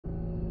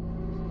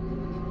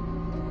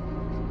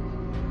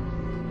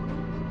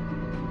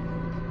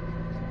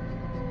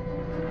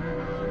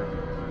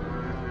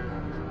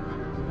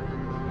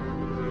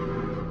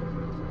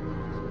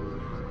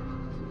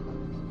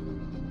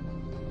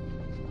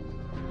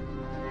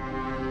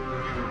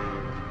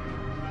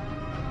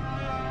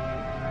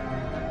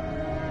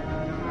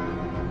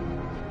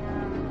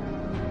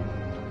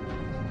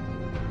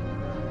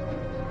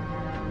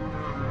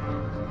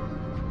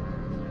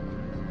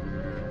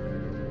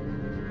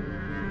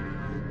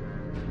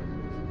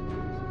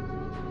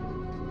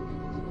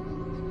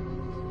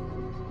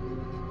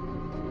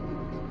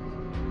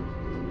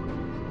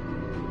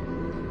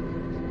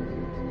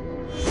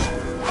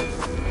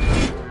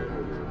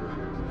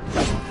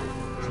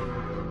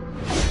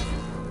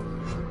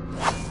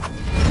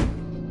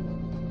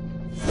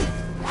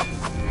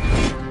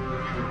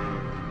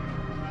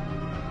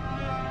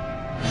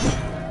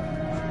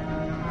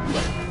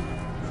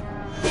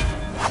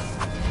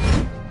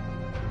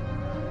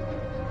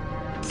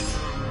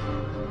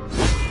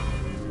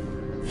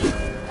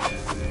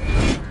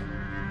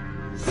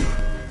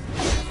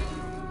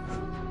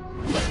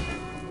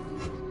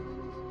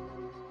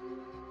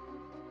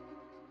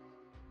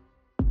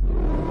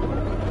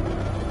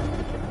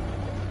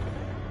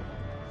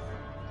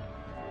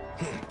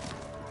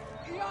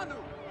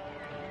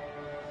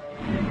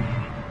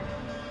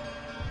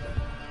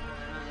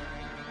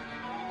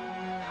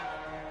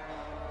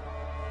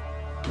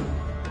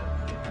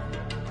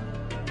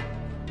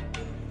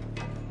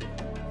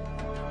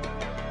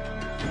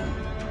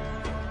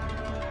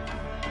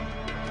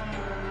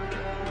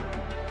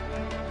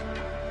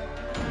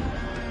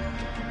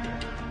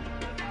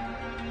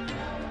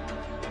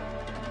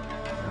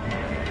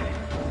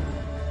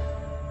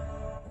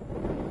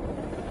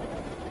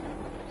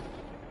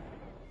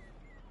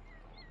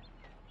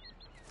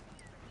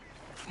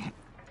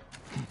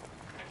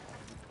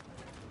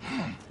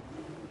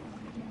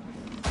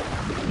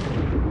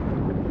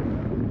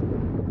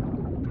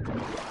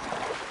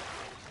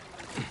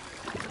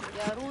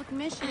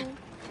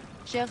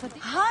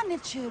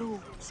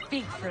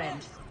Speak, friend.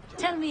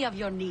 Tell me of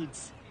your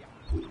needs.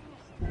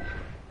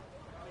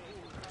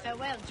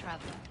 Farewell,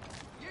 traveler.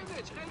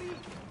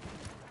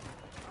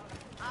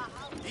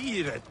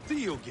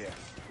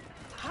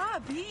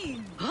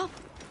 Huh?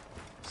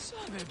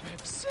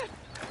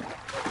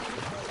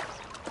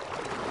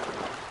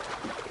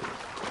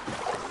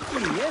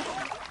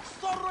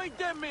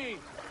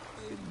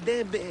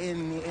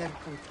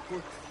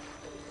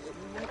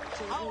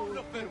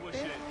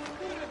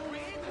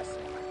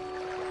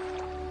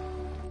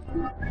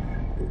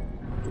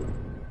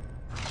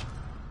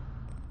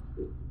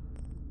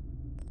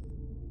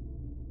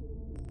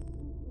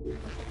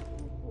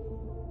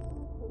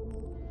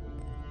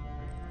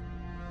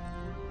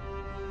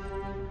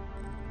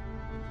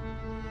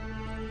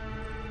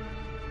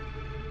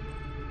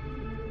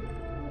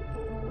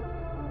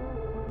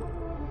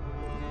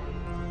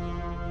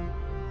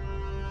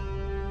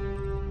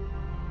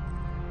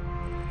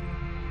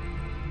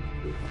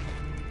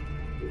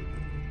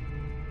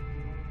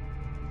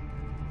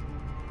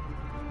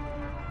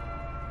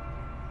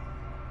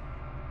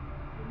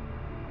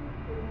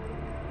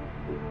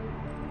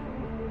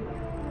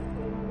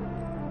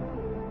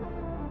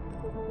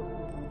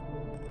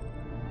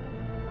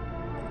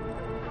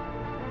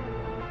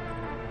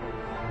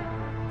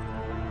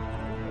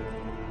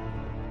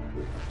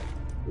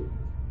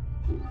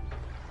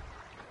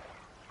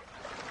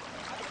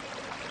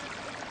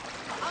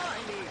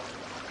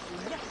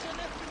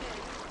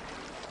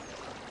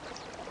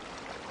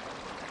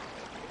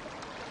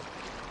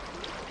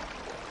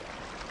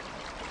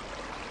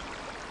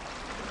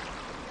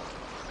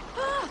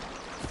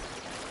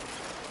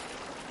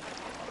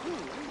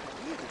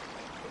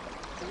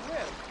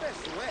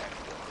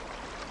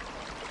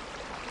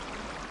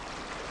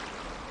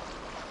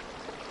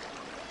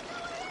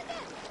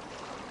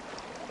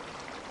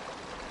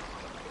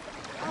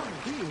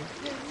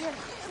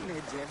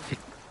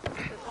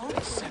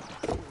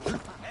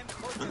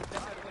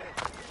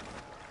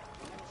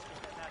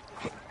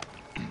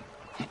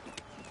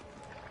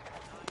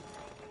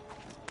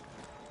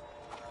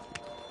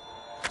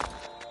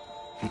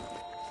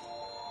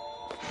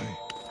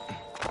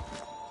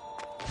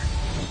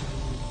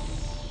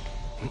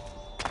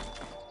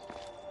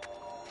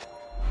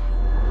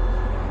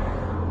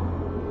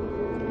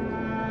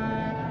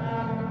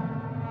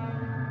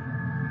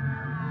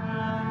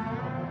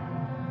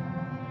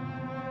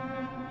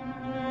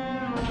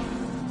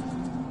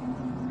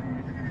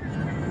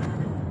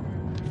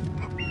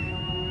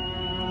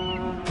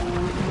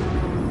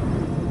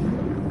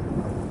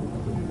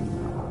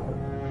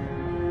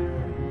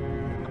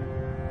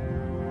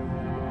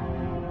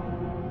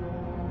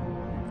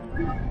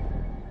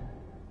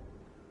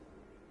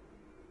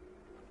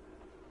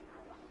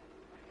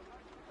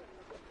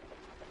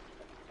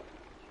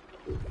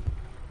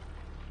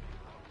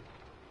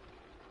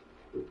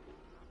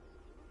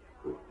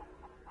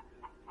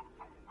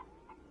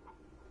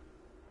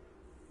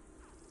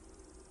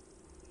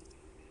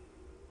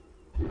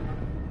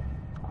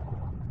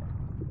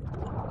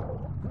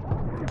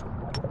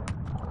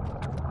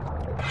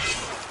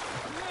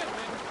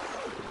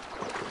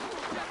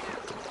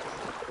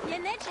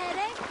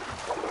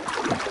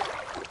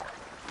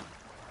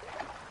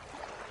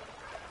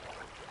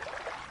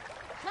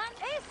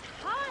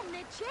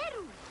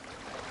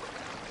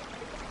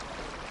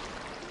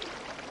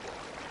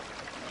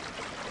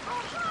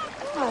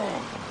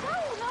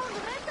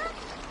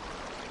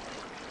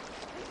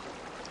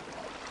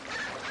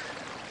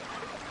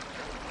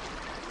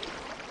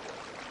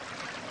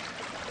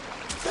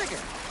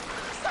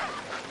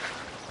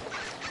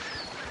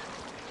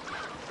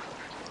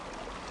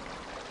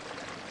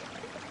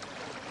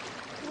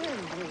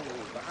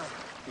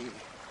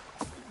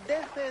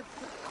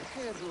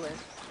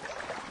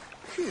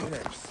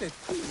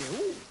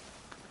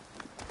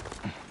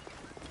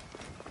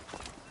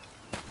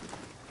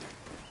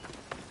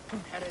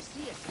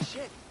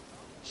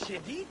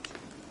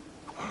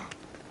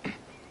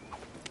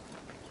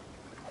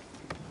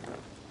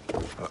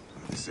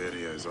 This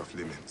area is off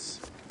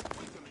limits.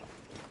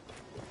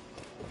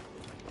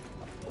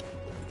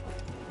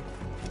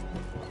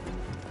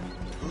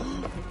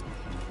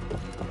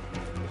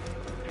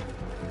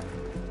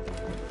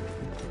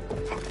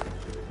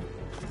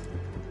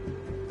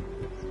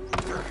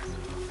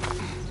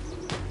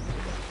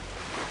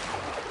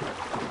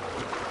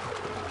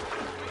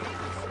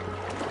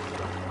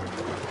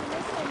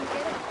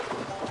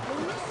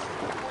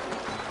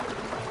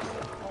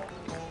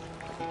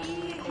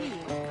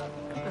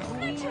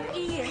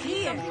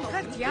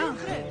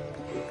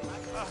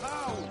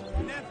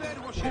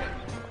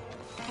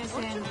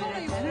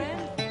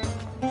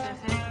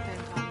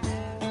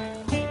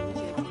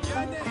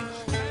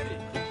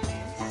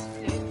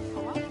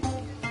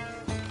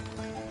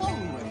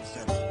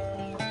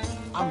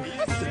 I'm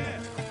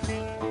hesitant.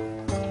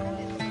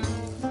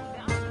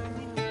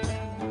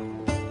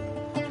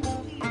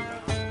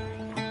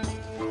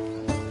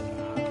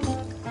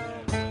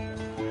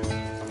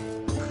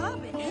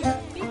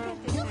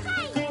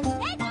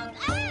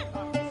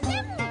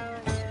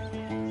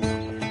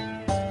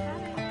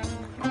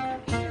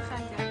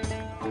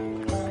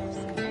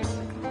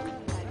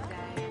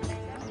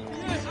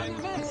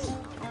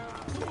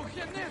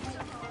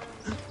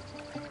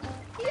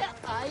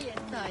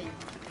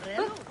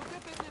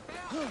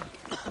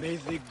 May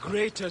the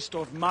greatest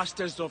of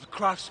masters of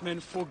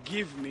craftsmen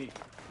forgive me.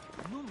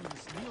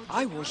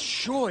 I was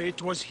sure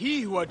it was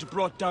he who had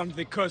brought down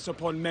the curse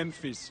upon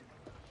Memphis.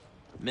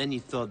 Many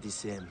thought the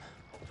same.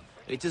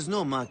 It is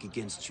no mark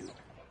against you.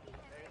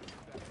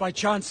 By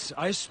chance,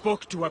 I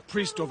spoke to a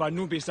priest of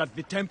Anubis at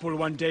the temple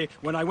one day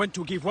when I went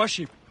to give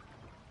worship.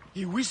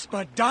 He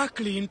whispered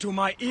darkly into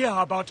my ear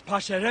about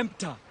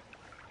Pasherempta,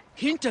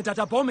 hinted at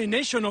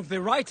abomination of the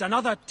rites and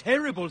other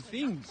terrible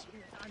things.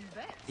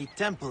 The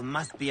temple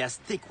must be as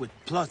thick with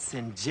plots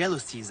and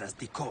jealousies as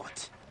the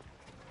court.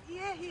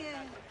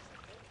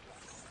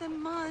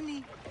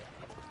 سماني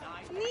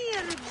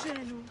نية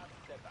رجالو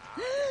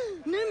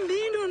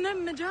نمبينو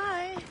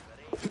نمجاي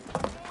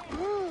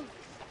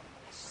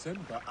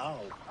Simba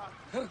Ow.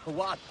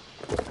 What?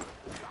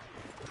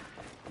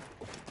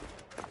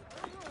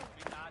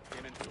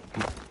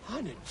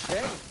 Honey,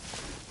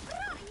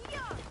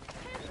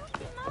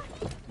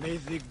 May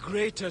the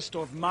greatest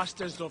of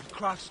masters of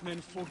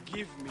craftsmen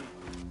forgive me.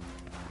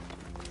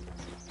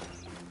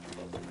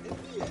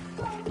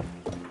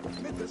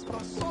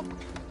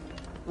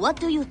 What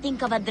do you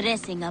think of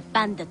addressing a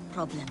bandit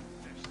problem?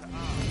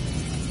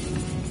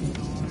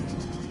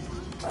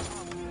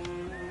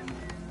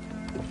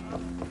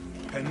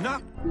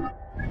 Enough.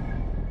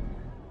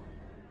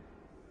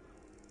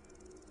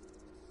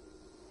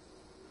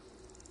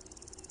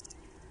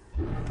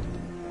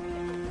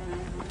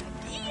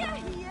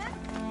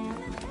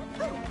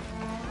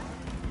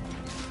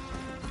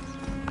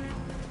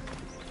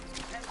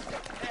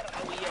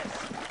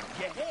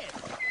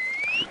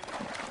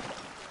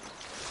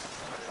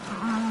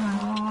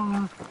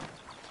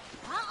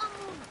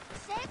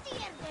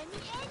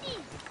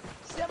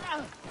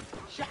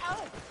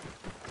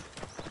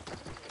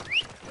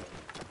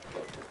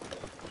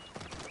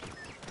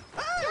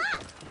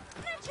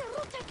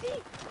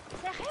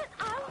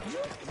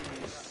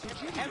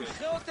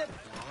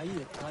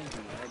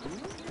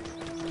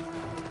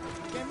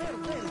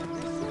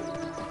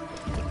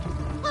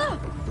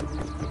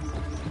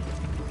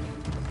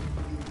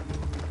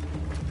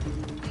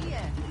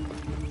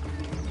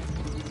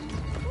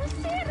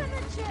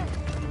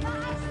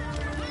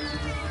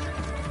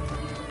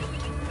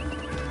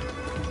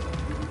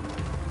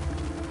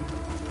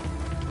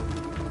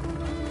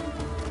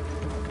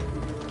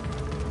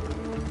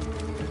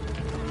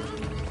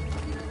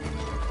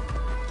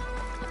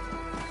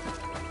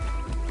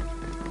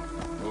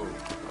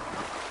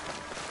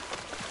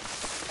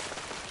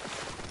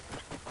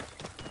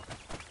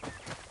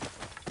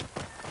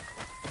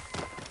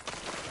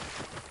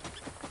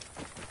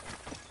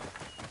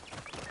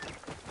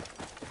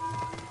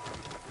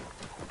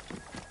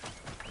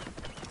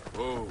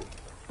 Oh.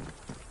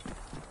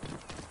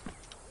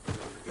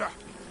 Yeah.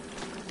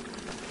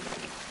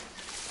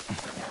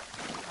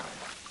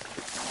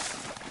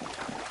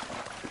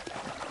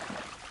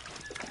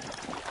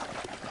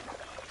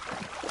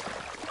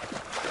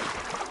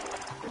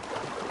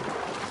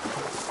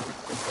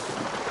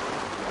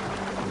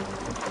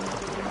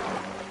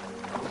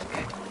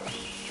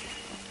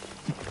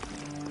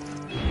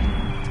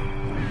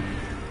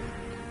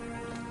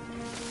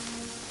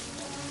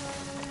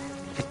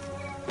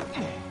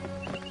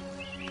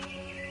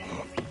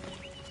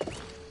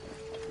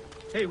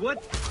 Hey,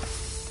 what?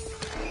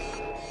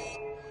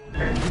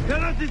 You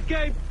cannot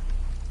escape!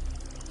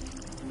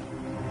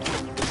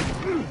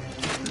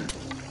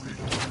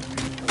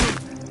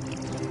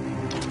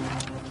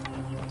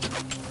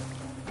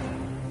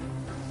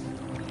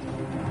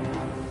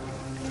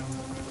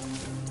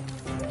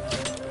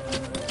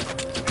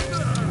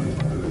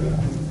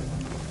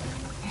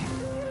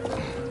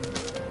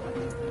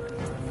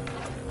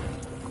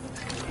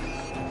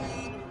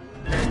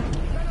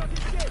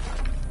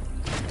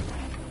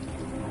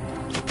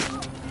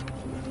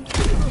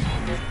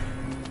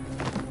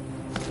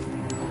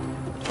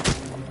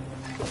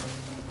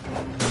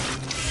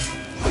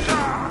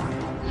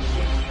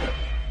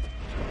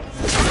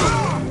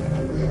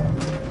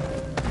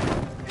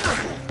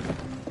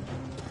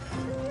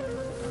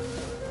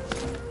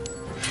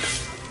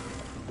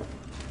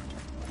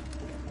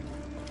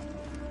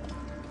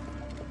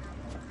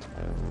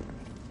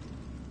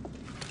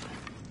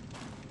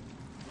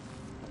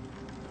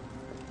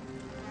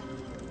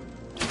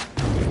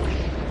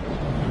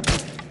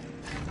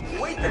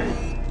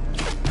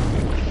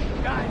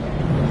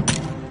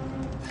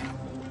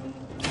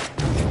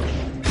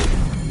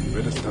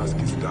 This task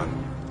is done.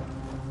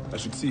 I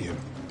should see him.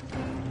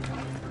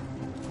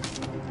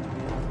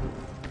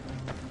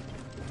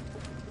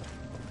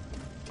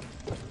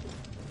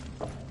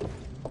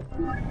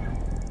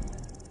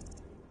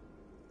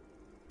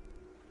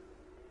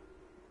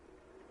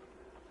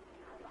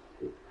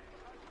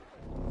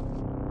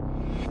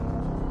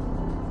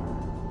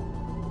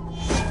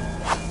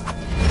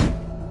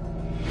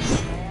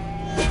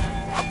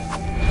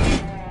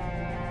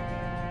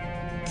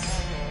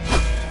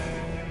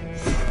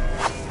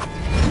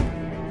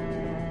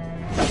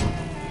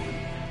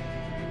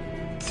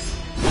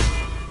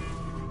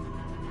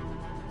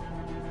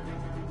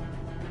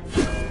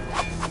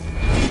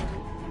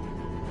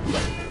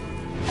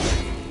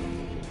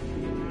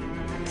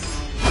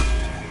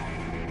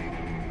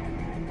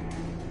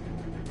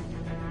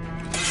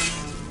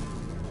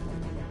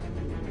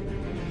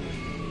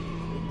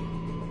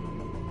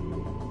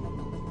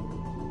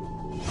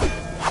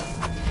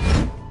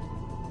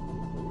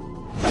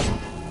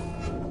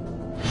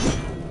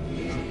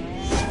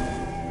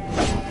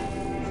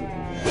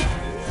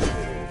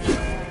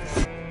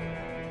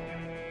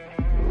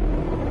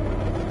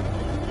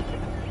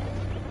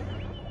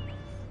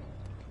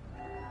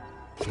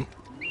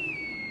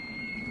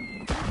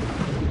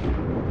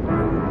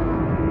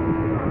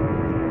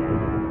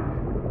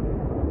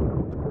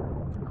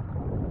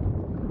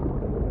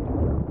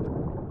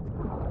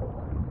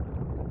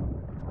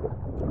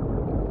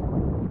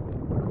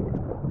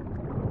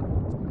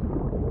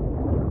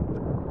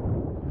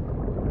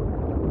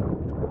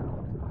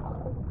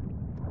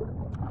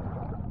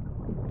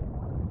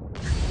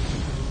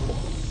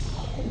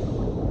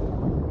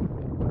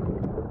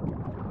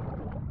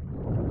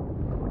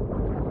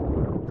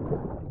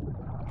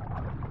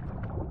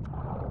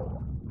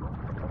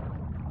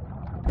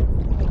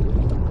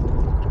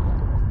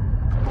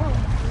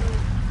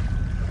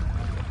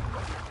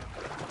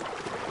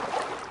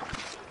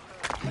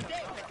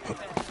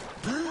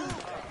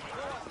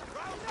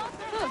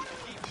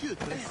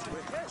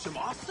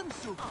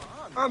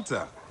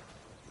 Anta!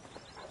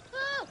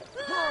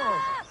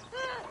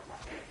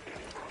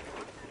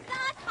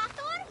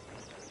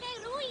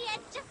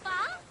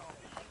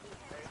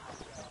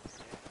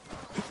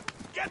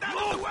 Get out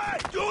of the way!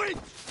 Do it!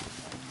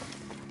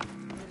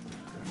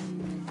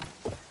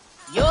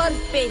 Your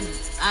pin,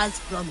 as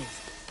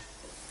promised.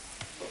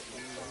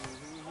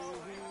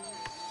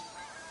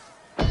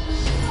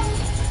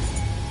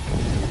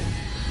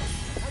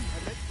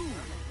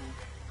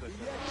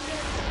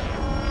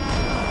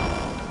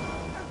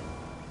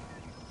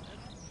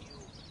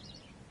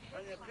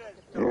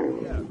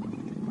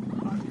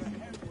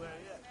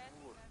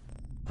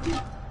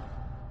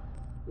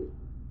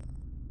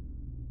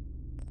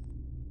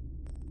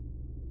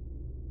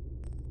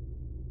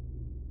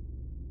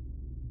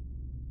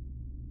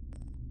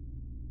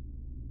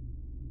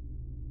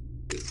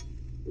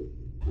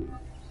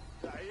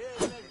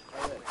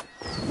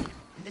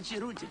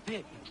 شروط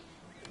بيب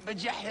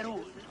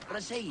بجحروا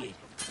رسيه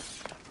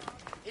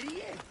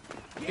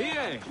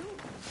Here!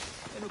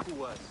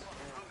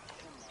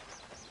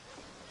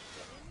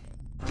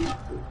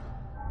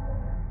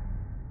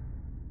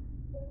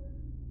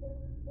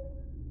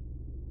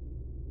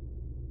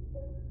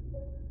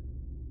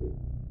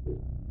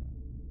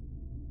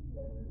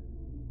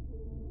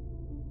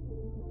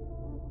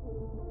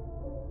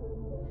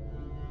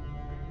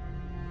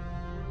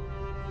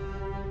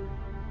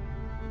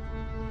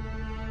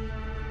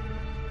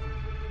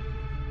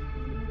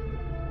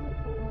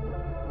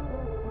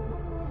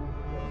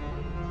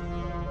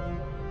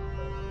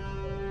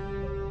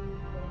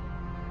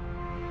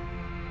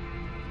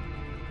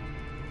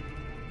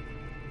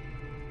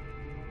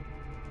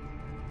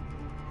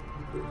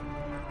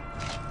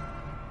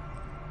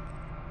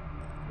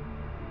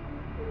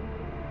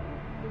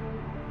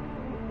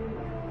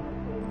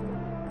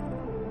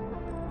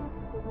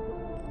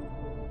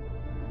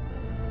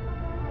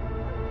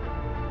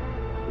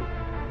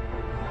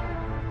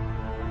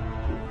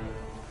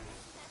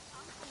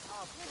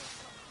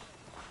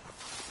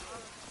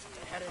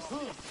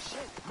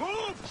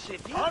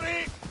 Move!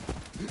 Hurry!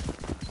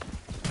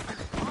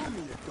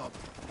 Army the dog.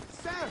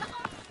 Sam!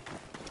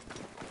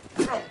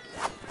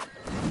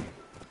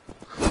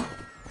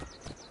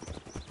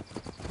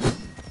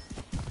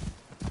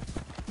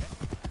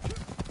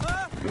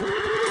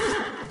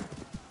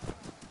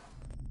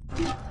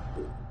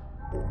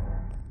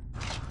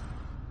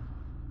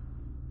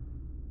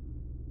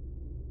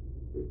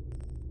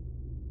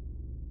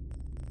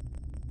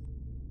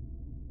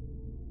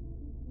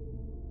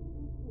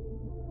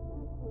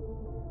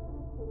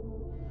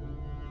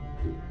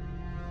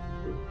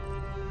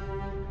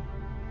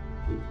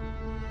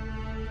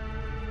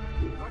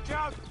 Watch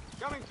out!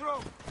 Coming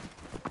through!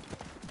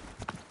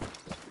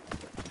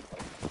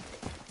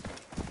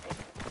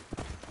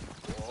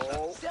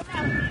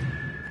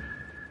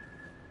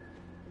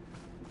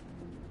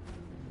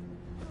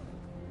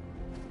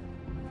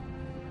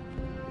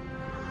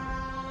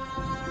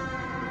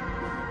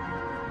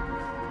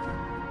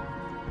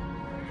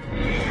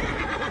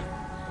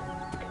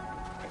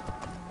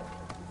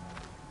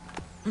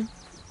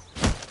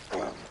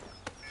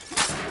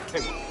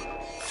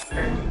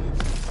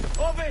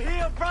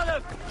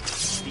 brother!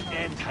 The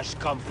end has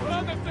come for you.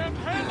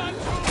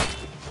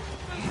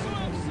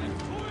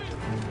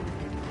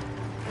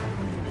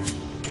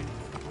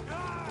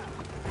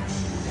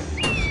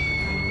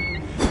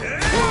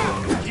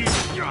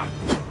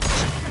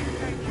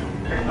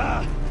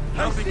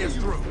 Nothing is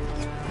through.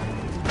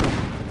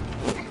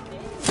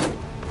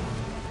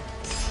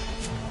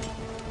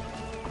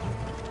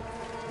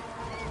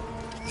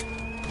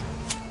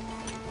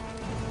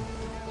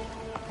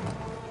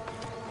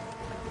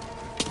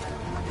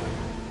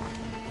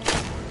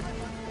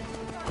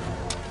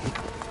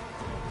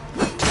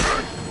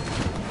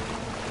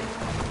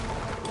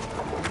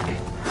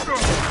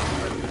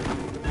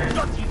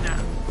 Got you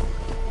now!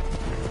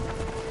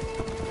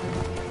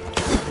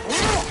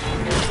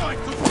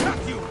 Trying to cut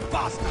you,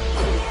 bastard!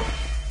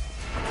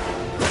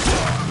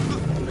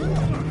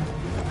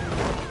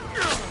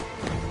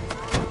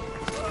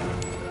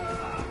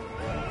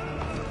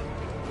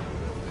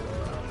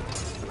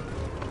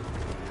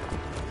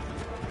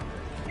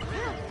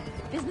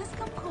 Business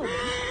come calling.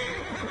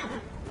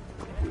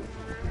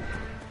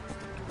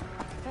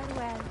 Very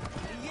well.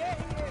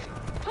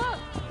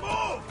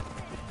 Move!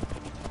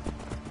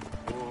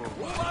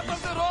 Move out of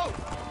the road!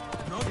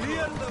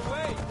 Clear the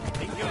way!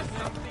 Think you're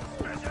something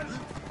special?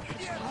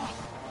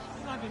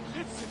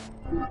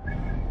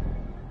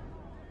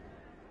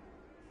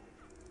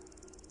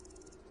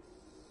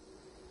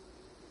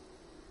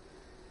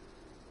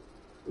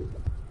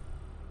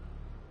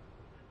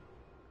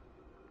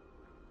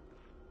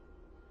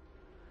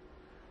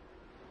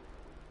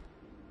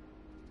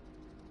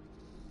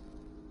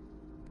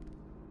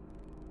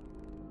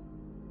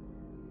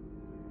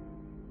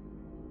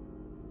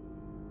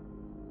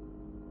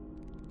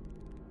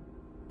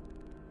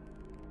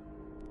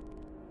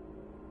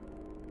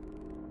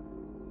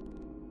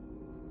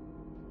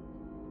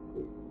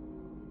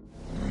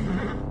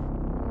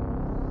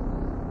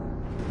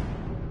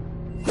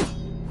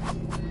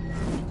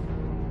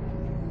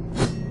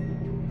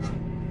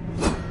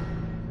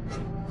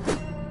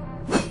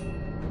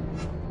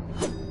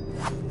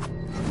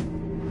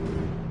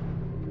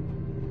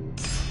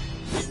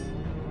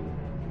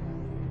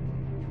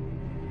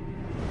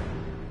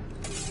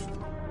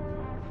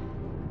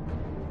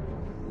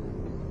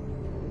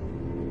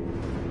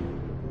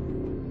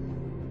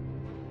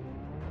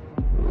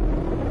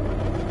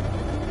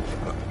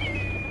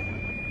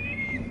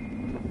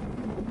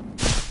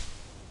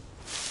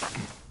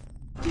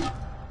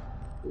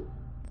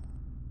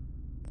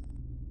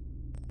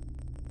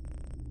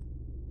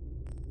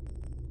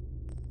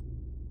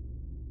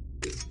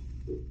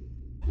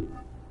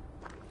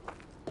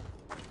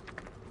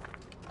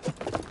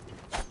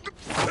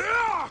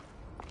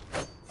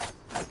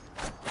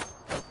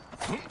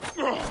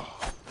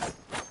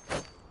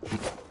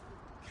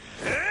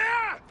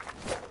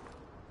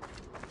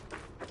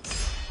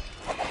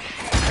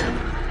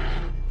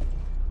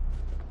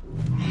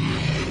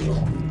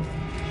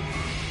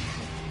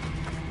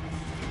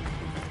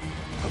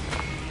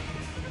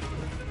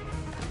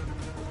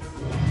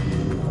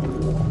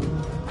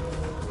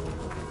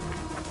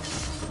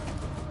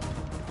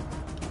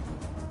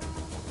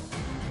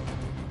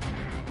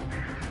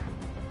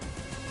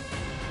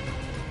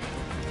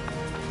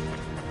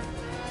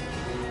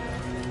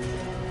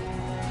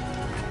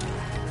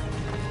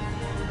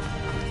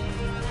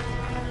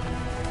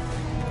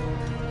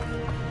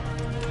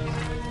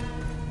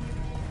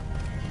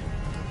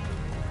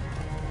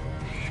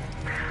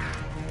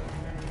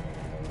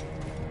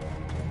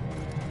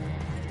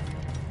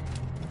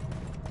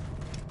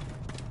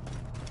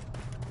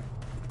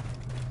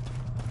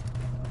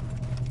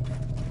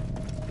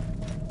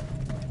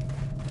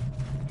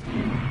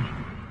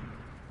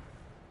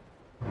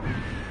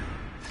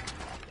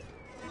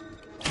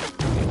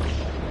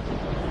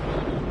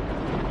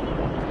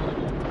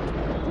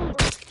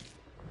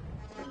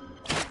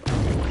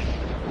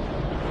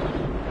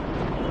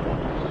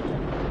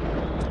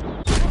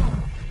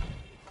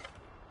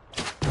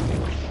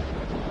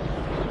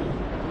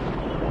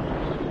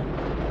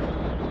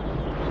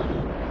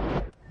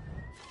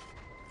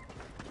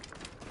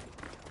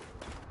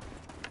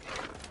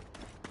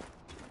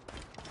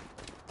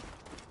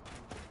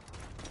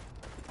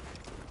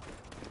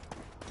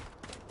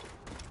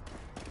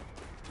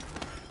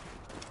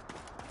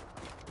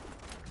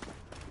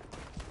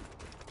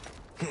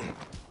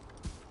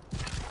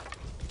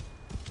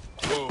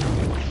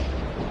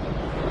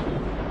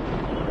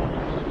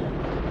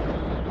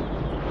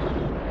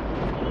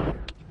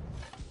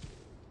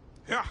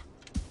 Yeah.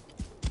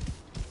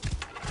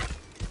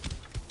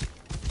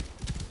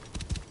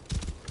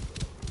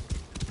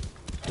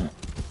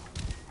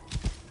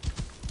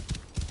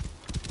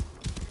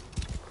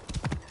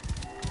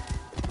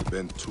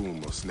 Ben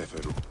Tumos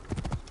Neferu.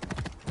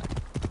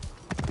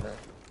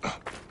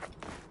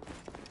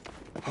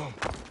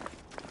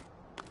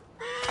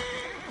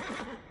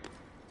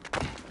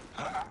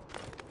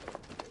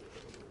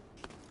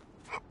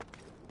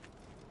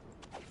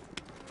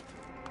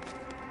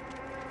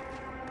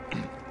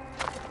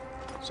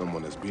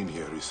 Someone has been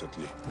here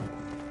recently.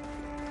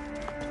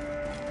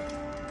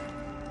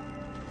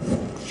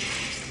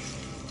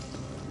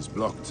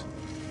 blocked.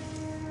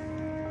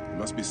 There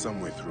must be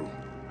some way through.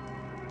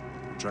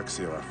 The tracks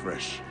here are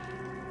fresh.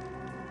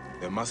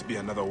 There must be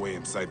another way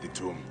inside the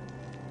tomb.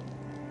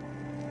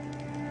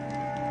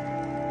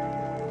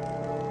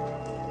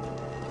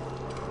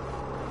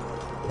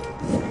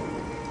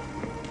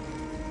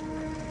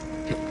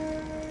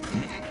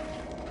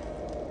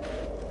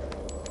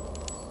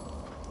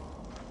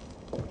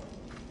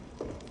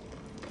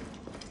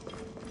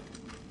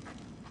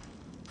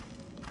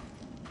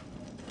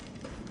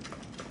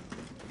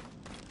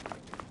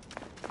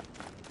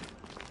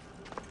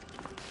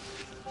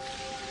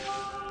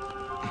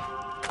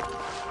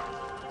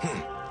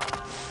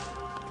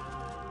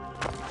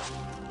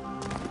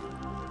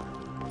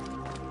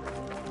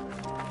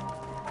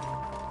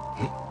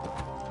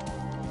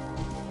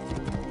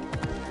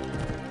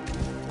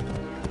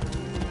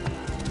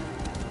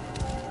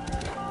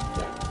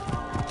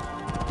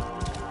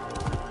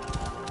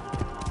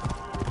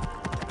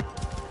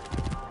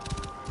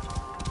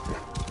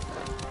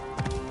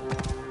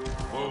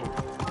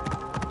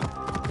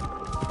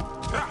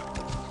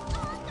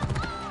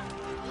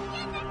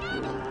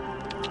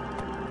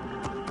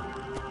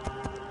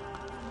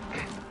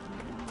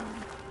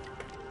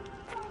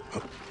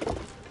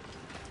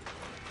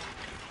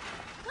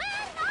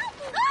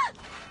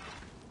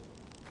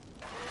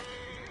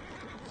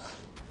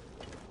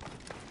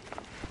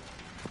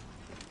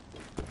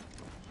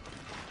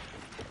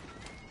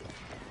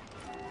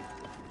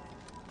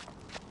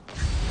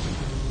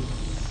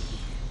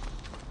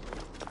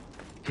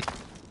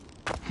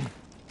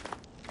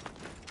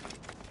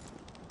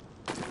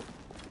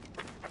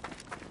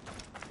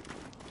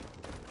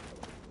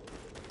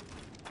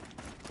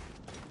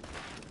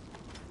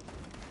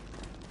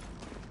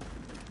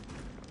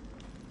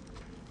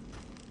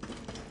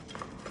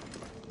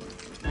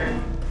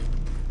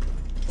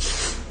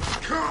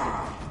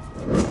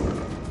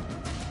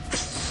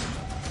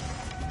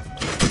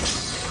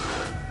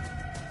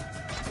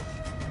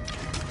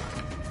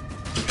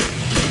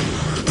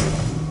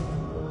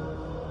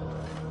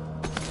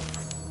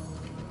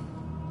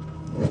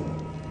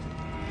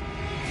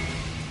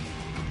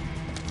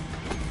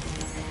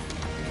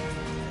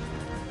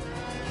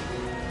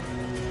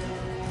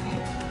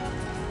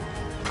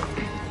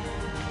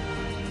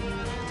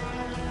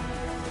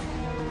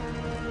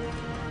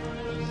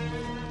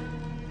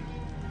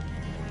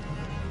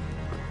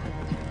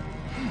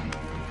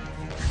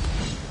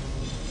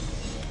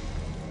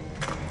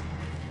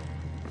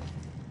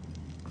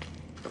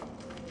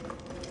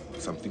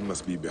 Something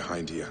must be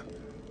behind here.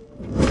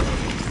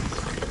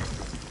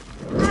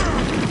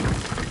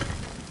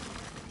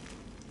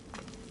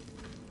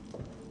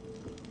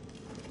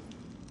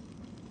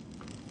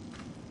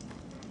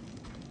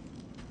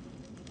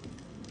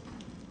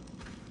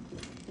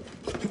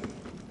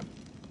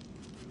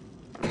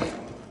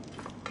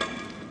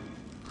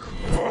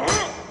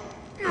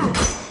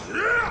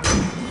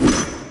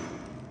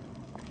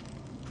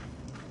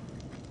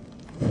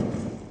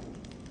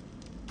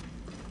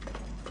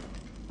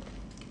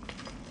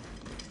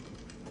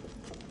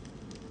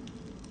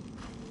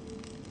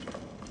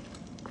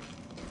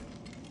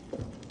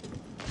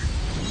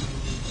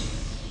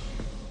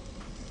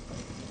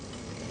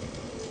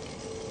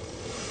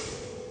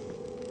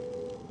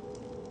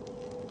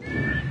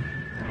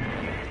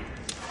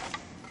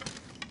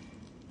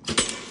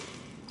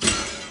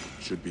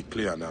 Should be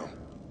clear now.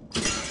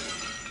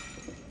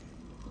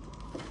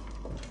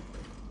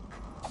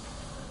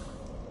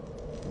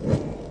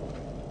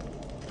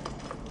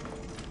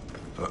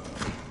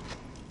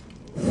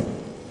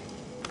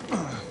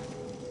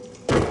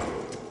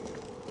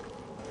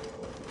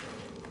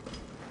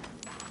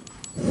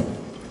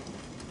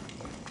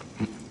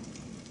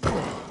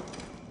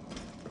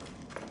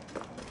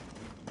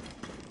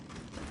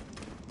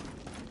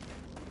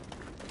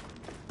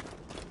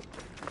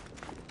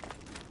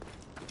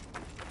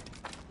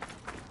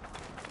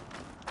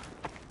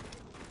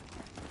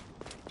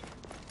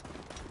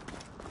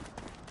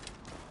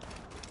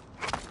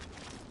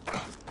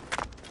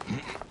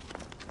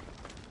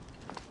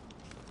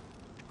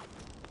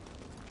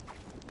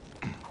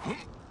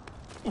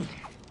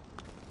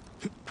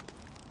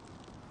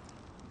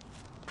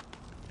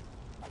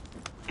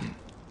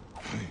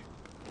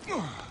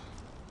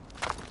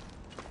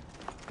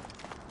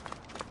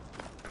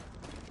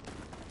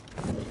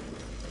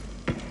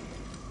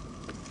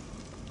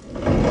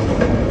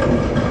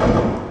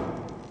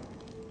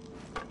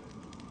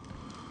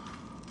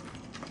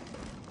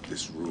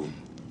 This room.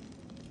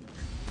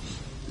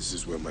 This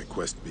is where my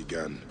quest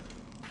began.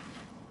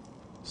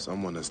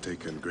 Someone has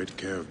taken great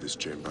care of this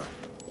chamber.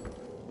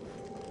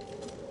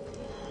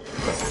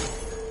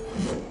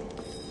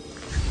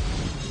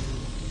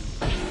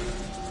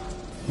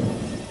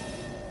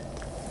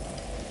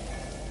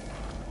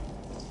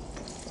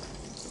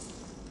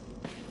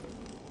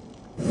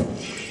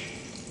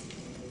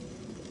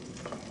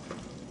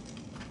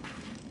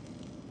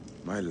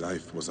 My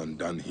life was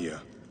undone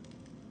here.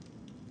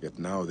 Yet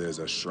now there's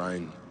a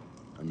shrine,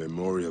 a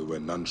memorial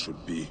where none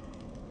should be.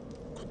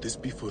 Could this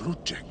be for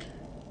Rutjek?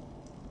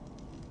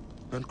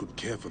 None could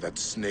care for that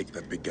snake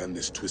that began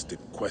this twisted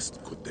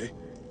quest, could they?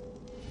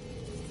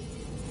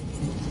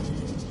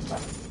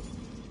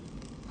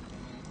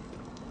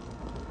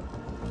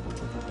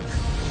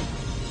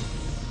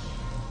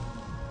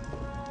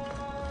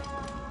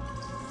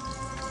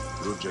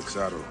 Rujek's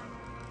arrow.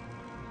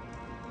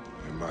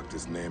 I marked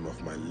his name off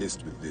my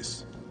list with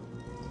this.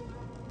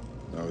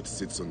 Now it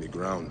sits on the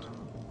ground,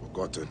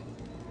 forgotten.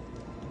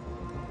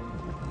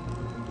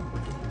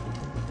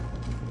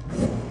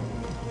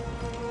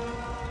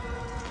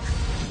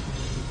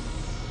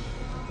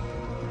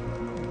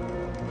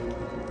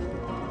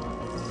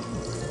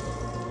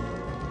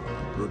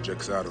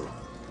 Rujek's arrow.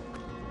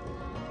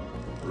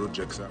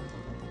 Rujek's arrow.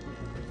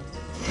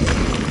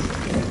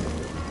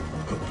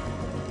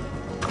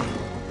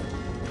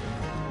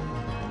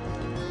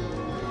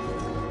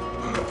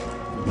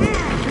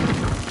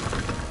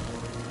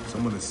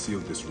 Someone has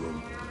sealed this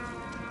room.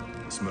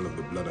 The smell of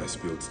the blood I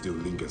spilled still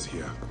lingers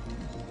here.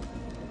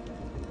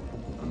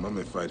 A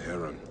mummified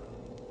heron.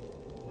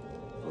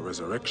 For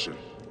resurrection?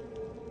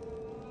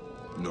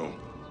 No.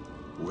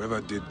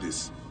 Whoever did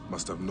this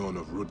must have known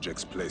of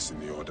Rujek's place in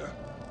the Order.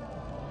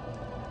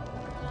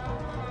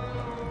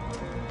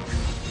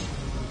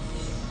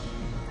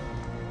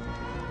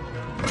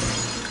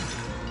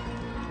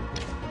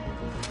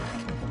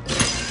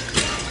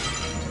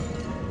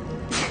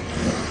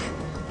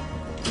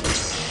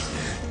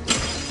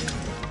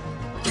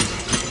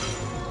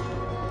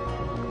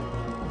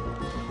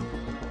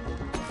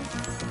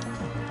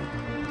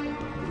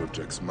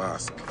 Rujek's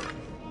mask.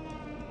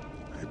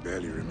 I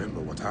barely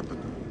remember what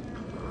happened.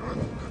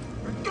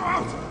 Go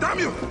out! Damn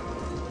you!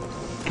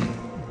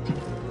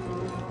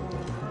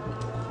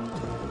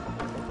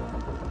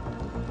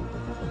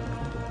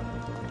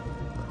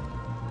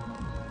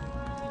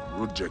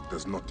 Rujek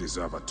does not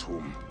deserve a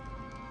tomb.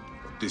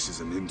 But this is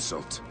an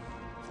insult.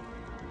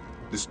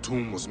 This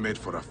tomb was made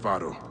for a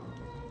pharaoh.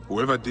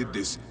 Whoever did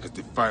this has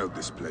defiled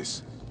this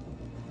place.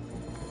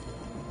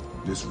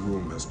 This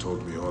room has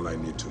told me all I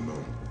need to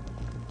know.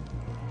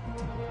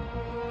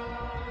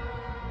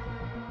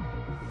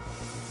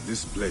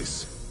 This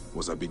place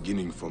was a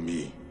beginning for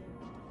me,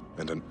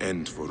 and an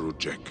end for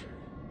Rujek.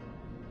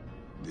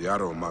 The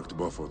arrow marked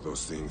both of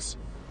those things.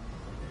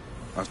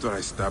 After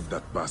I stabbed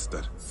that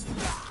bastard,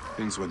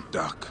 things went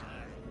dark.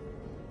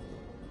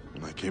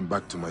 When I came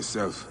back to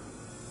myself,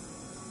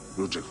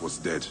 Rujek was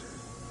dead.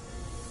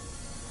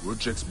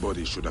 Rujek's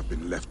body should have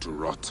been left to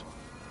rot.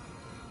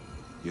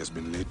 He has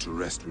been laid to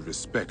rest with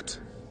respect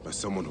by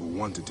someone who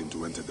wanted him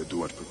to enter the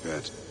Duat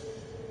prepared.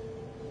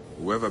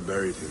 Whoever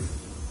buried him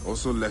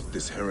also left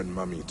this heron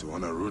mummy to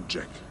honor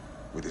Rujek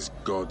with his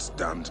god's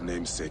damned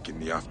namesake in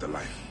the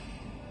afterlife.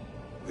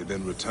 They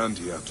then returned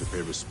here to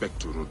pay respect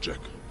to Rujek,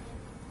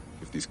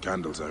 if these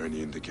candles are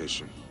any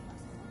indication.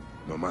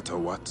 No matter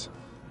what,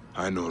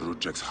 I know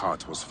Rujek's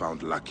heart was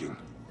found lacking.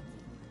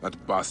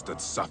 That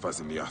bastard suffers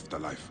in the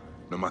afterlife,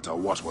 no matter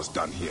what was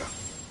done here.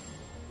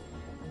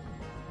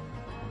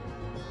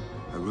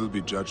 I will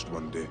be judged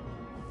one day,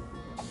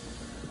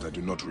 but I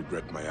do not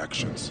regret my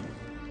actions.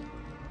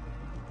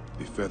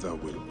 The feather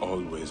will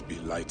always be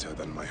lighter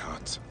than my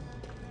heart.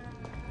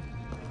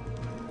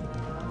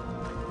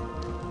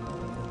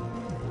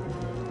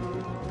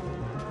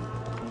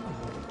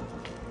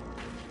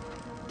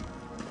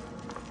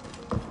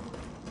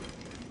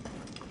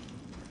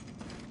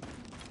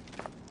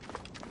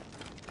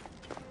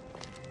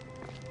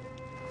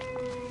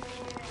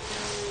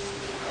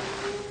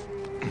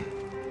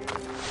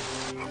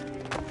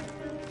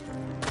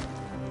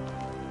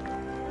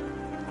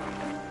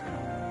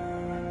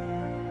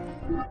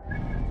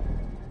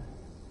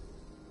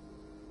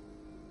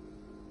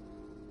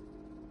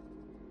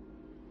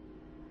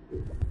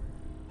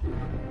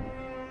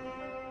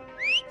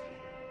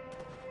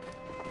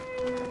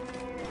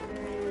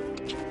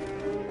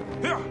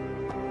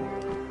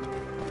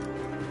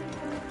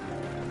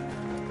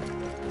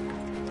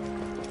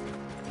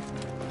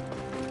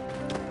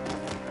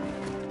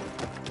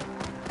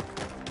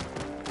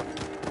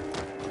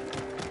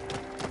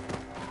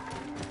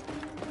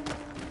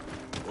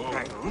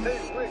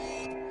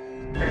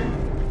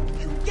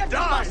 Get the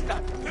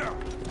bastard!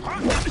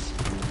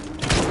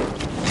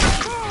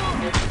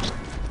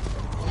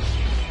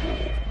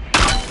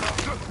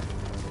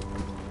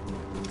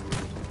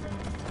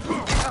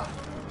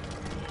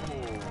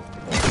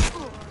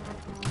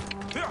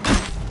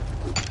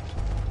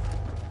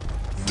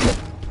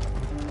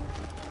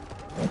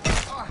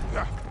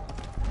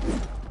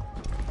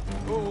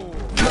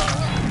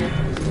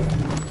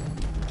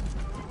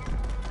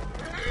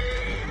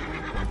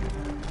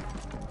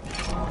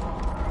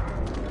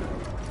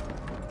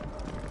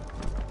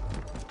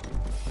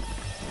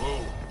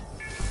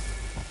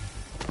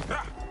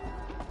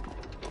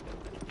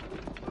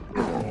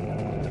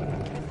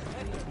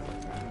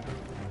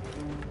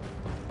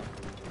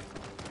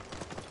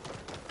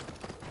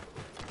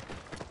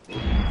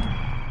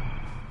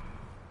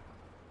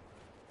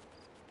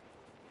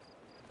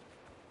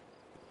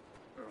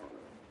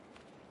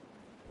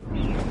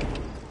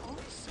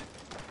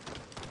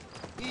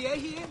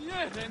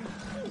 Yeah, then.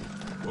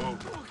 Whoa.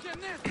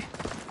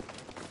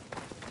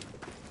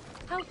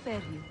 How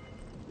fare you?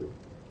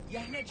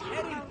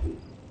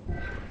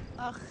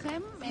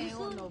 Achem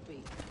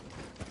meonobi.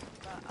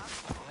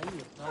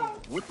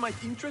 What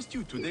might interest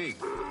you today?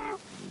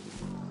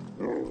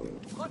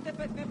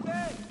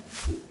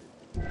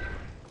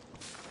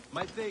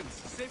 My thanks.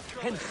 Safe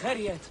travel.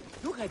 Hencheriet,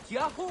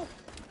 Lucadio,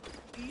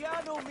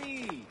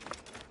 Ianomi.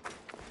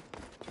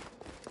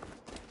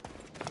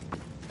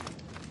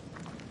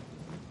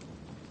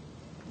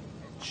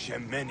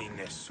 Shemeni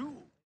Nesu.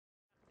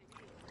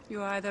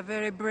 You are either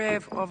very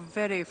brave or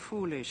very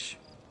foolish,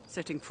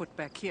 setting foot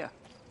back here.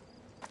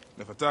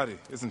 Nefertari,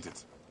 isn't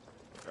it?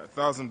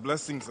 1,000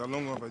 blessings are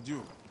long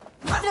overdue.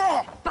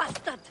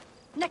 Bastard!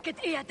 Naked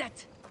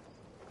Eadet!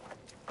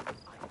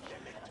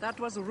 That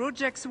was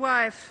Rujek's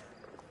wife.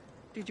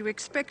 Did you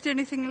expect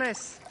anything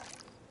less?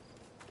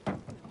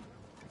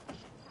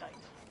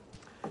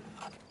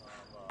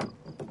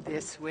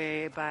 This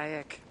way,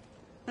 Bayek.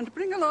 And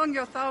bring along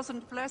your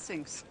 1,000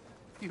 blessings.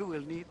 You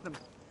will need them.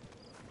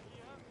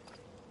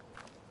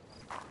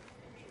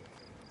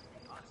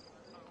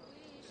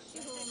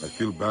 I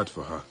feel bad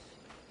for her.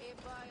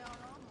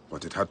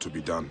 But it had to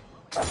be done.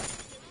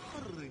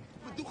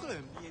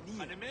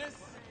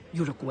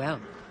 You look well.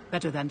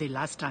 Better than the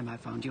last time I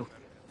found you.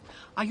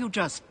 Are you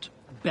just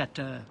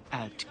better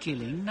at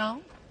killing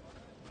now?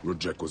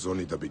 Rujek was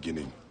only the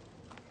beginning.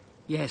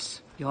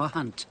 Yes, your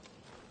hunt.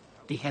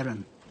 The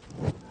heron.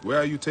 Where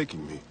are you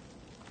taking me?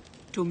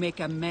 To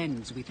make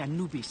amends with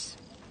Anubis.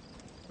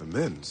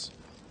 Amends?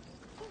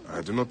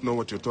 I do not know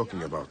what you're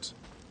talking about.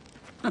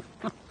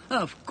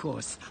 Of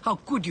course. How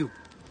could you?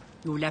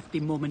 You left the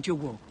moment you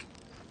woke.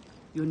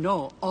 You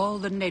know all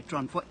the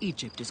natron for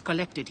Egypt is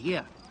collected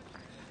here.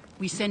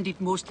 We send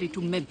it mostly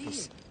to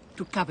Memphis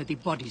to cover the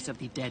bodies of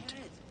the dead.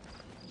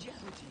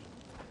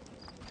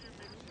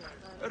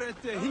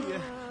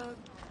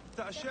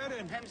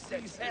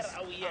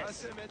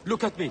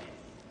 Look at me.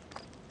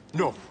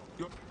 No.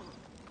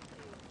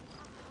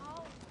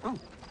 Oh.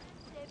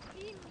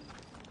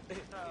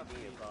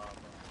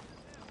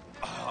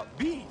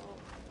 B.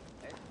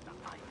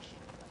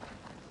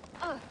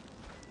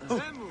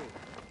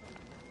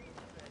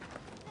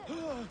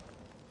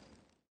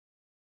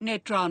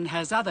 Natron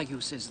has other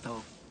uses,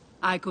 though.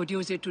 I could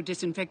use it to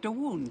disinfect a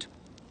wound.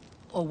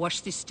 Or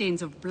wash the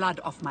stains of blood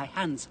off my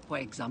hands, for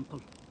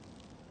example.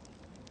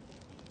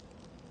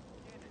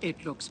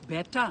 It looks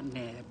better,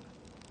 Neb.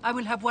 I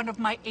will have one of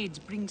my aides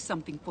bring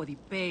something for the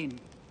pain.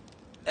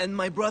 And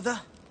my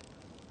brother?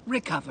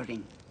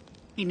 Recovering.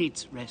 He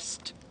needs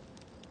rest.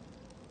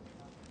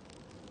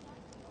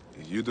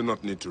 You do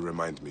not need to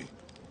remind me.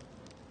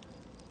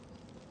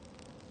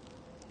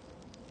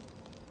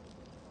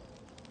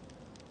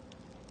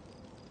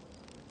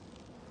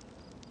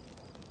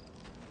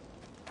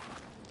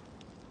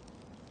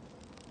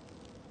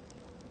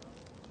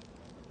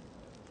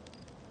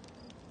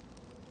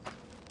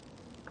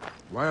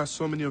 Why are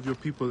so many of your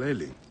people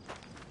ailing?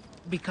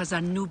 Because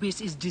Anubis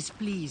is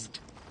displeased.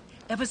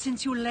 Ever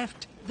since you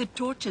left, the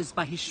torches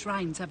by his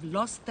shrines have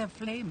lost their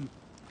flame.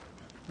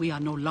 We are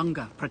no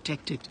longer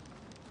protected.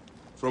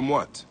 From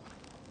what?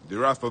 The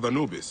wrath of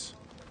Anubis?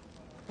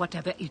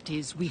 Whatever it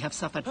is, we have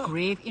suffered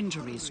grave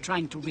injuries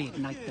trying to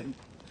reignite them.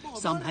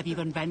 Some have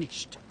even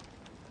vanished.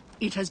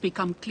 It has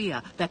become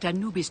clear that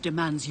Anubis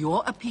demands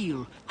your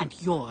appeal, and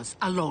yours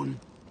alone.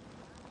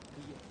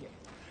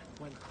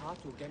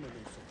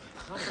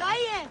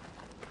 Chaye!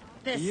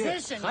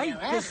 Decision,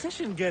 gerecht.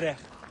 Decision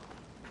gerecht.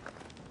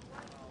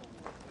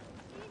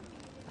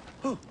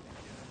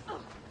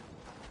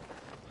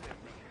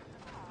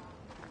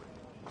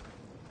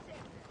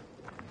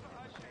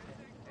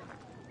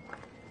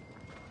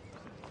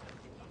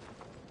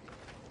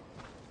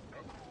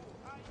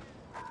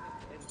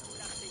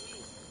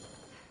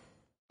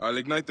 I'll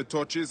ignite the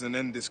torches and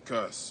end this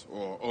curse,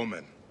 or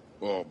omen,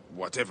 or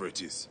whatever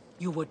it is.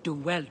 You would do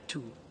well,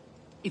 too,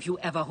 if you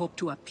ever hope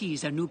to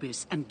appease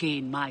Anubis and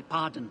gain my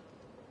pardon.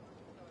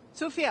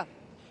 Sophia,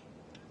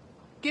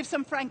 give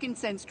some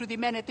frankincense to the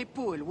men at the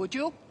pool, would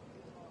you?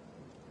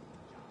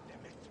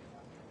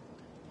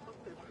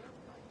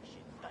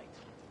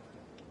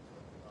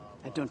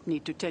 I don't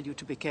need to tell you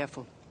to be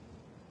careful.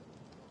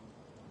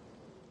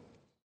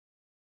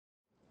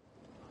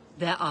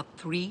 There are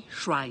 3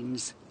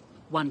 shrines.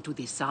 One to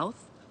the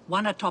south,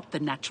 one atop the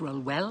natural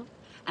well,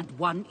 and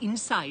one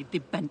inside the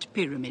bent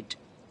pyramid.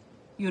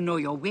 You know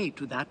your way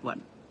to that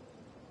one.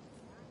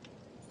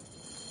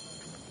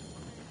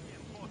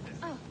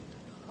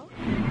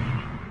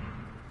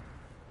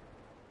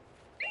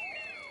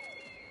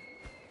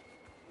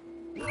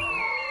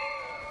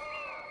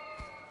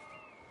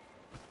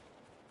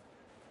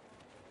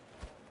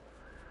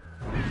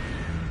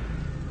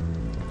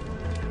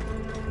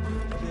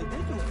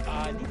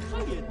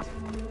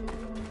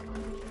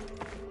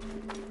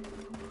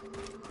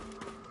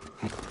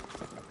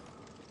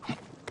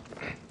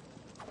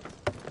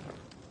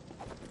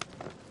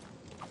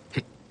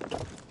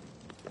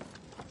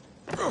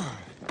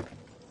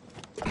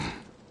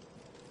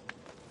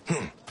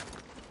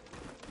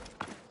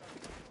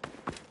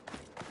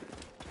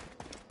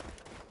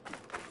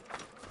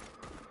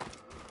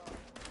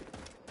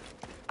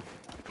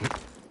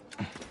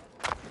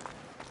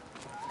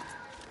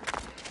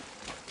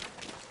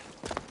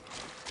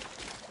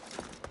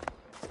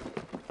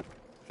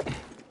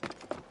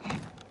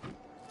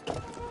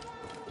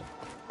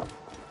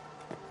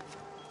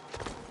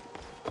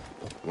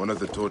 One of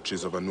the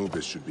torches of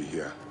Anubis should be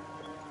here.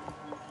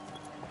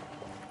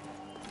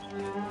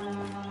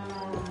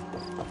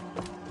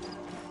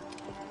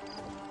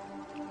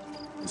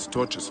 This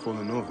torch has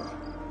fallen over.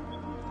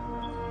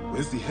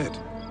 Where's the head?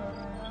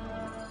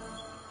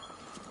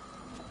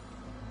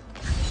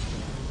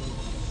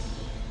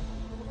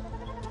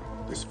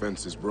 This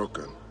fence is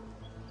broken.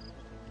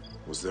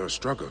 Was there a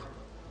struggle?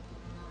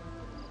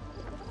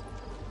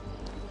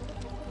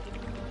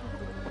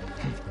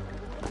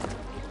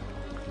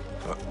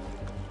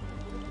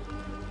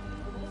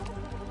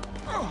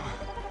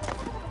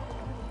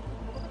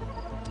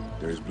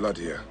 There is blood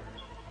here.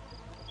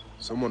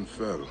 Someone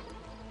fell,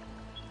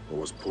 or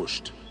was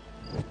pushed.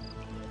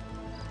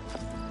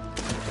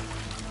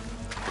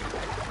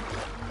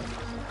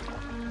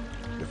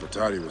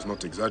 Nefertari was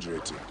not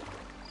exaggerating.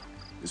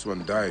 This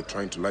one died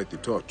trying to light the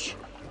torch.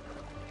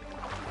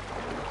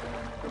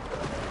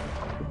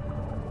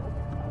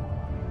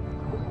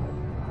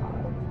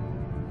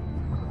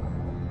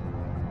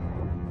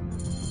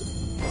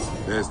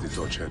 There's the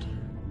torch head.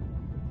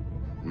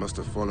 It must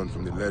have fallen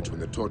from the ledge when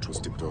the torch was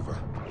tipped over.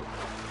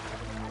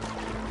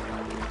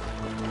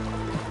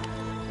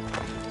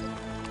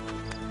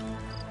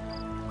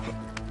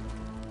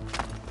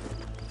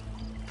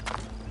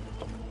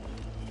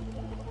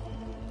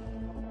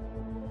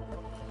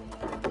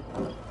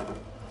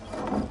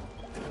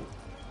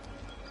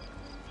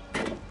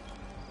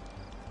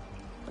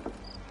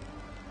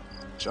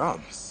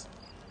 Charms.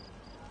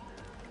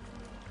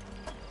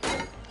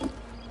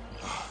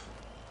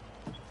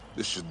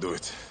 This should do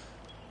it.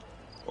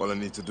 All I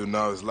need to do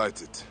now is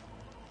light it.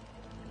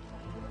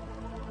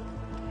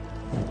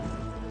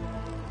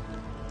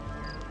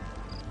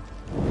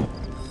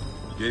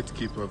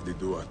 Gatekeeper of the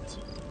Duat,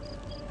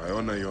 I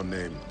honor your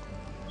name.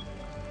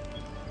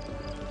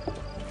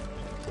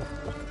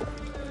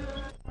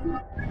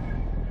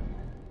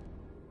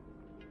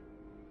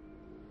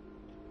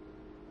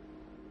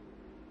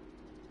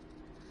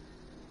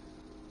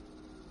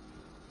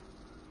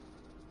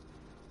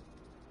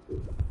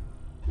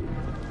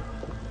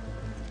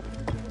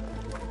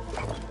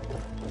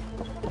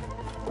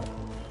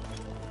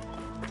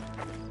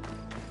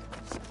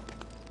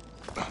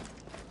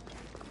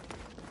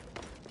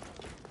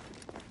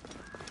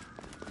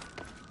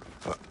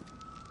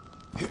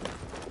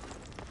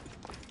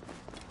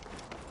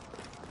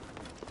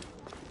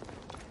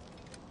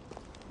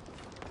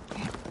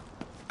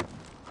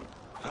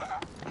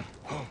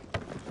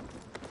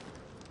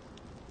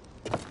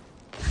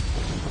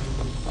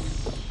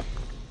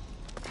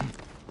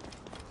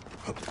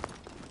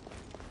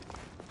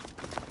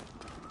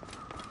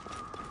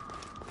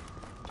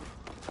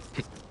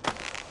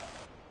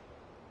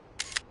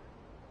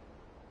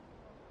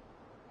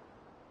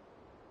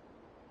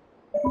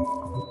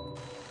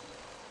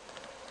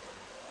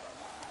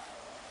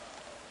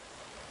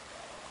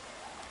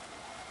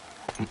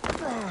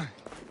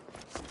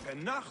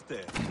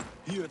 Nachte,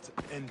 hiert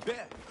en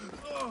bed.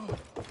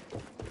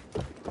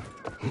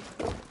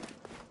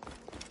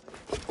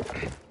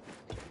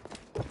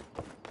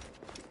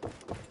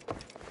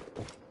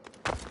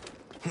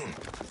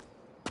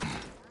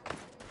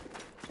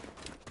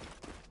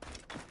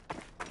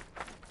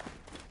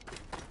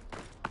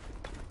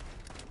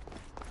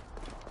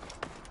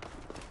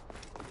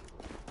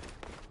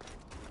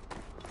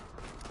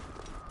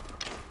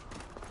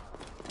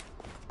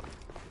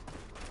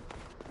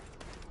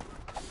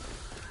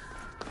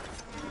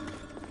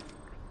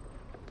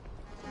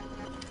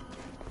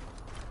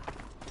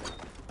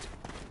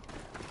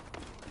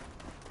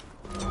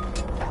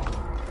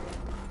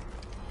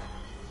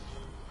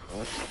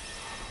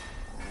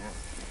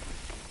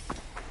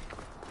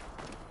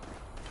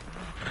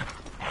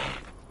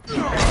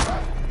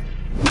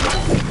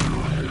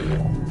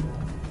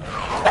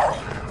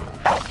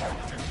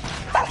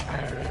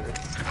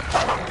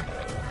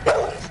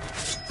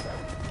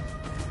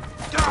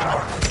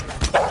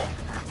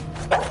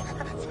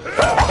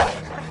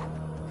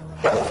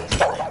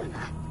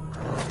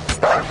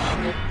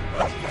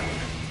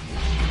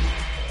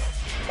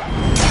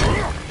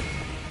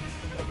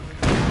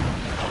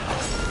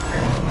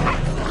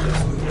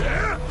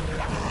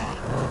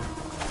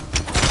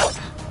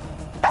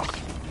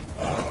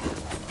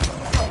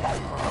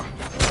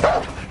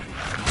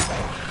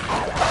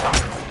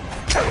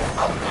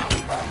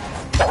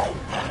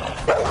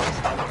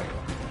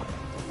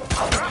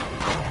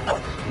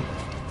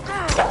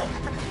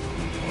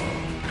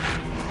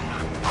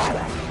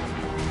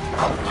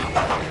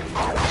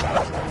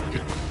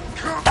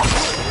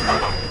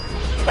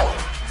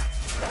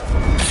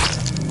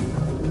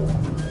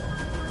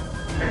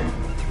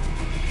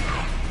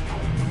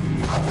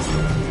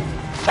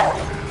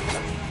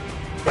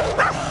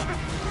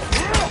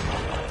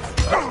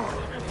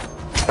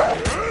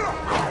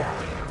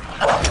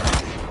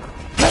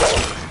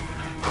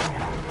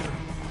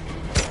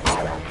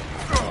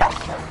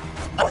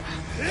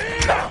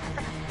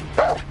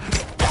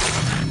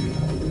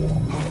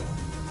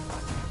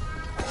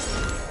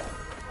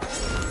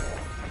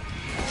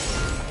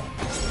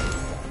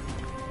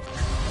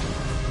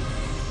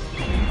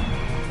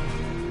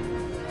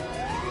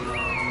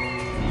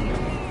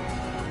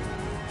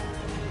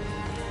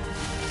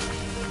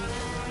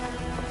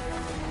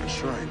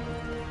 shrine.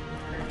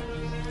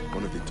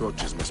 One of the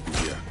torches must be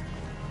here.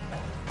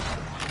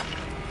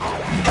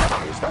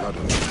 There's blood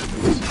on the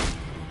windows.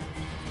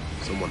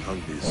 Someone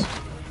hung these.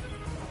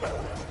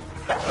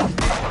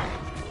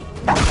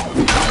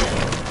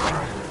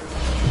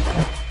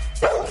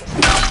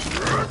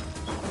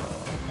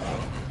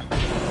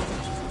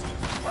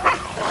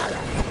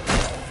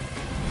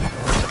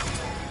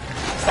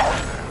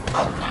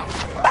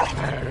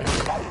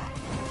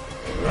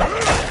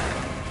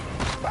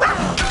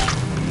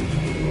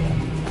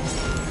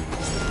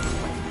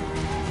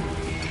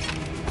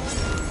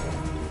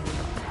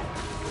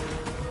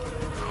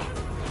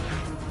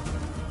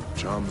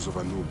 Charms of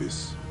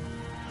Anubis.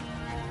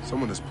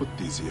 Someone has put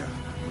these here,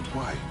 but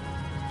why?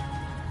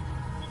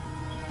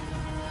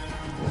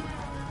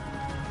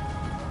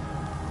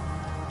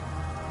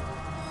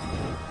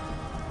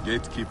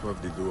 Gatekeeper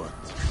of the Duat,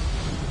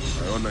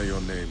 I honor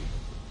your name.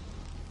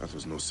 That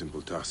was no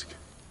simple task.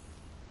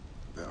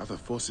 There are other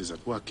forces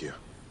at work here.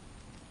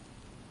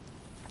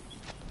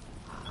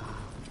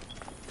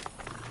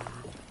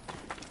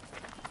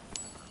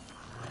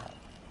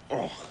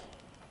 Oh.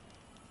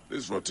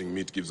 This rotting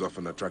meat gives off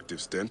an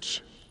attractive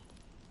stench.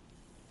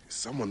 Is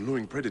someone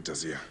luring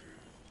predators here?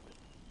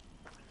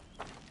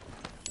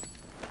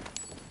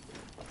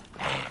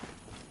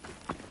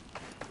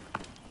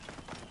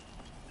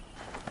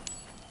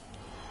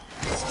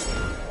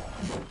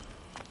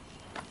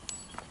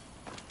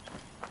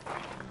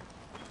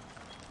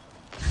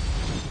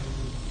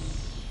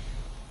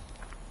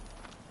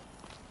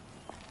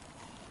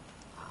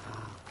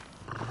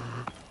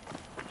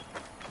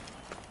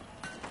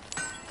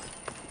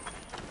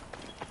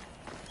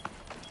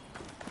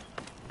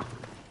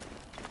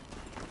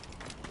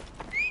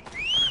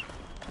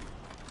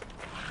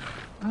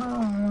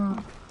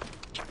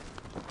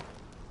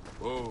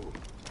 Whoa.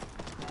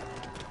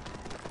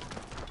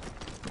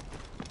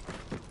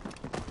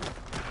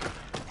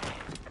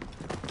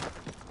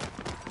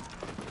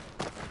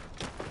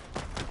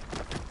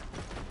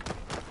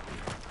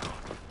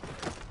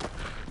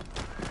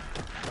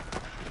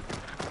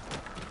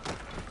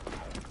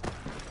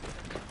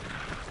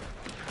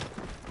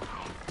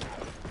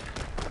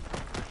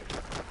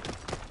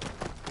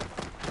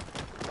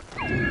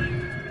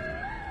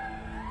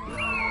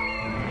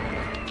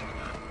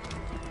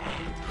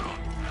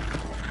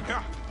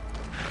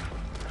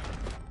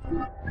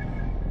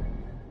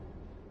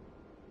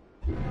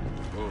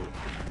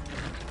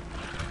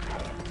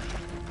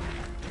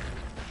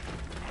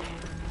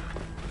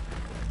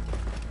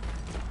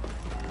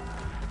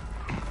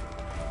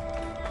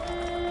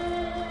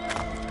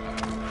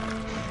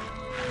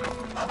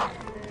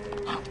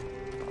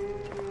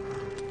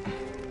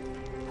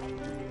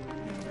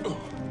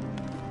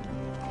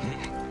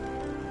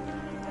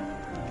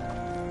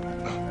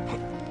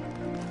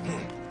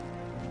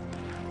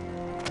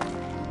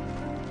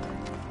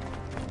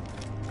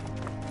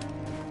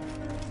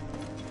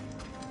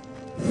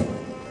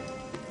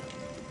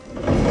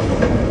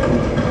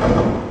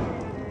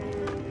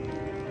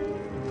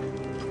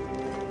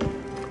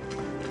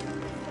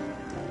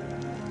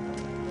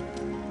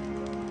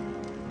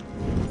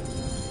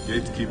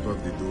 Gatekeeper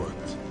of the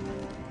Duat,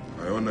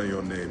 I honor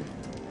your name.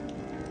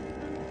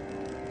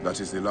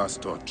 That is the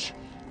last torch.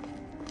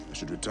 I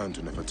should return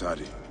to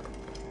Nefertari.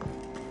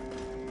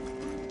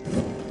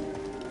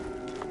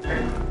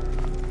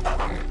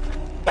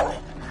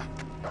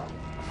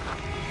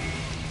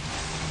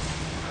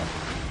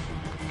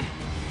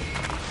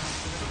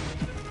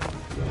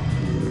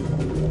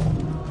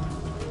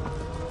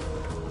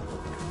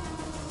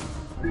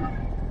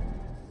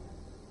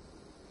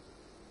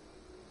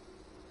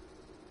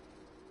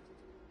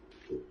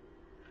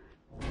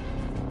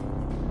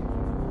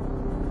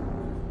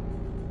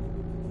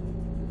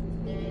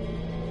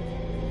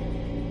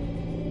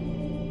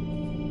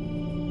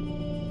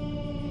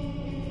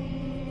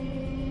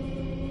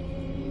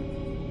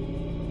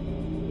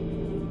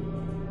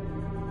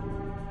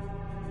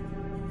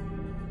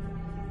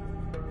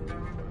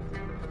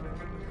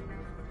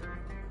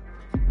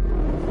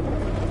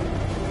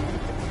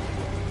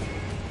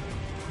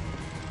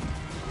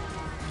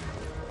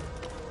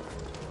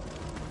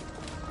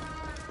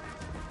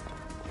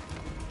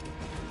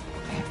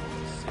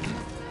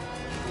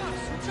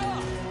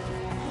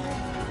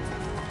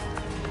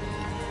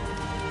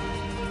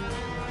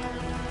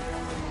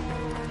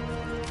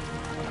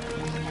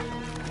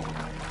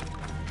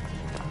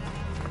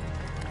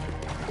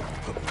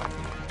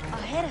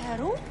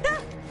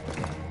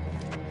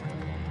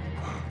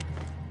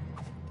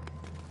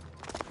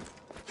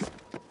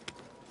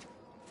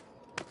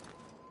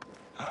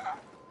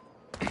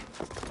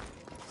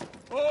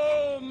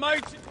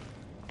 Almighty!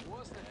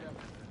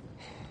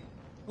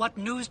 What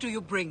news do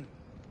you bring?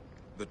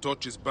 The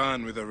torches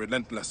burn with a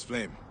relentless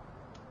flame.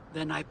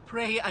 Then I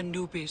pray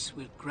Anubis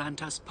will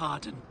grant us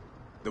pardon.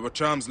 There were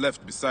charms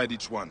left beside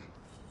each one.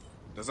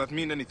 Does that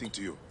mean anything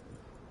to you?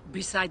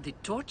 Beside the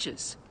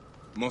torches?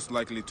 Most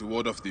likely to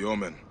ward off the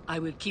omen. I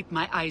will keep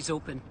my eyes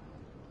open.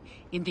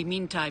 In the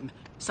meantime,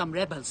 some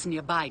rebels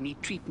nearby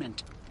need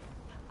treatment.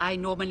 I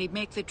normally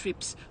make the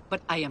trips,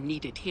 but I am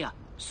needed here.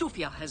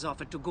 Sofia has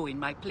offered to go in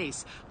my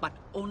place, but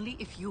only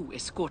if you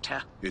escort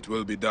her. It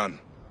will be done.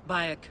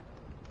 Bayek,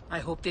 I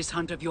hope this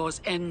hunt of yours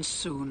ends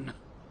soon,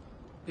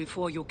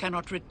 before you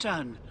cannot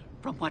return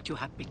from what you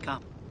have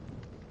become.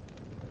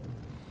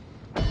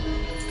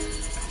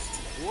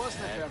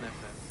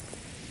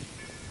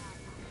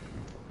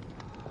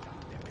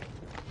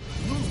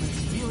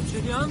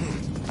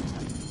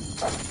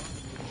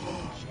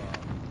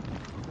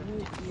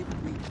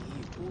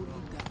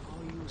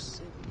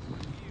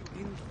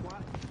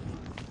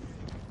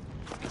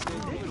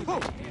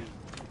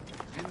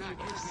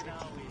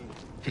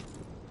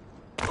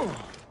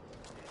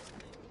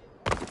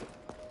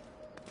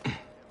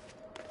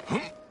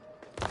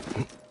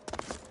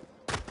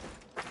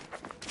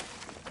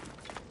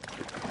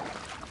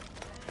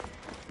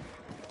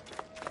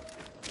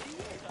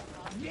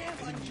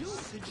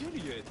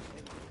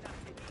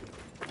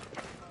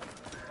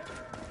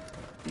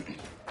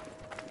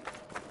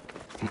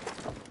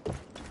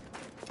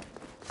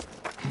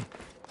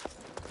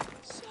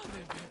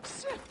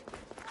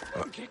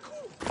 Okay,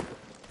 cool.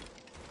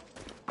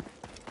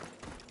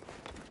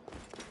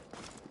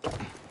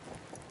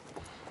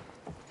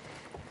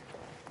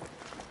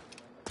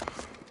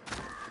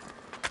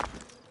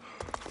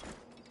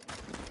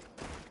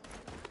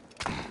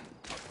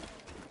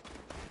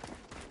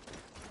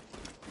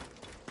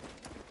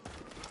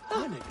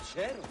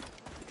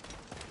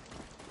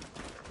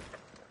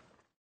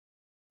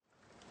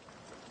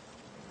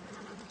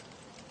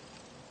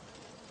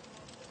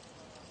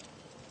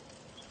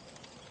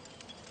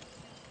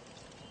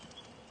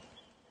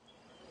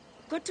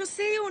 Good to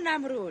see you,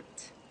 Namrud.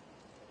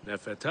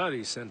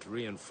 Nefertari sent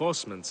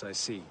reinforcements, I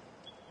see.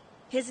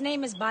 His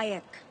name is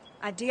Bayek,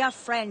 a dear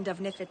friend of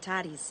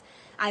Nefertari's.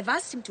 I've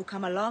asked him to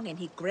come along and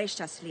he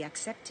graciously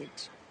accepted.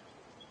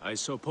 I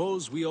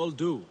suppose we all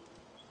do.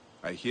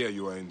 I hear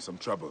you are in some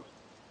trouble.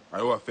 I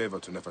owe a favor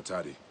to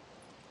Nefertari.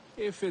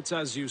 If it's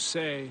as you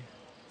say,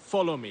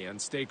 follow me and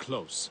stay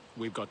close.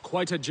 We've got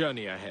quite a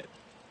journey ahead.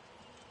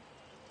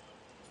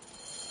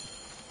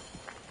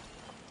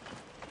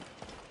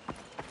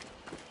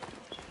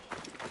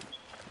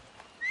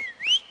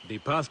 The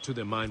path to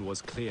the mine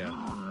was clear,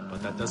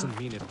 but that doesn't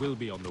mean it will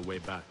be on the way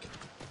back.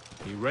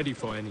 Be ready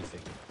for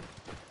anything.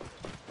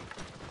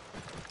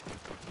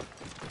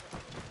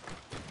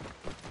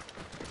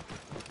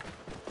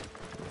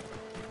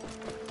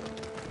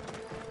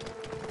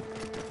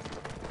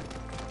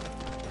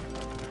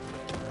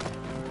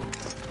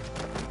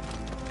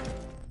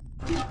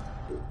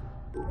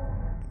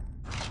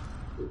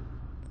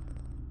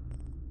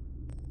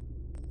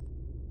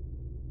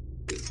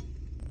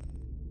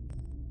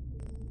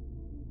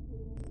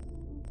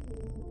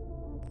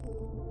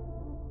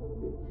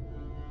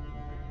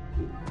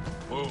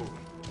 Whoa.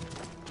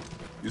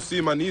 You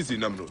seem uneasy,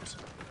 Namrud.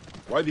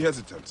 Why the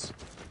hesitance?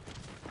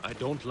 I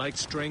don't like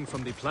straying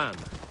from the plan.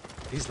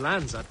 These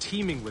lands are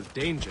teeming with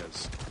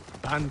dangers.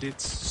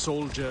 Bandits,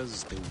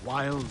 soldiers, the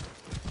wild.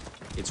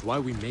 It's why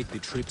we make the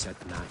trips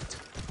at night.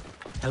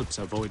 Helps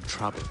avoid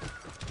trouble.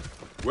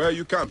 Where are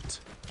you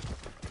camped?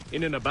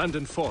 In an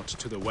abandoned fort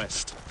to the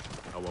west.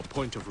 Our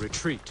point of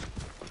retreat.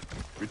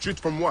 Retreat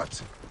from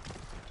what?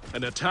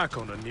 An attack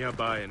on a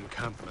nearby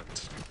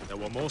encampment. There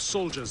were more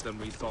soldiers than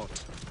we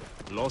thought.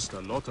 Lost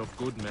a lot of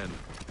good men.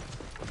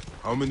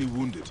 How many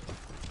wounded?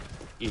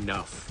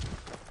 Enough.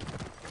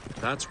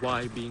 That's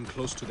why being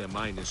close to the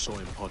mine is so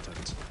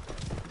important.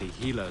 The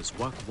healers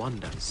work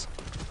wonders.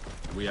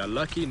 We are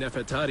lucky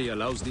Nefertari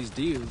allows these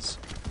deals.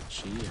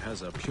 She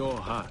has a pure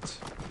heart.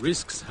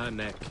 Risks her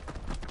neck.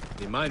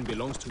 The mine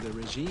belongs to the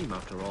regime,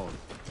 after all.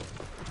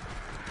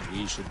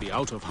 We should be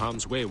out of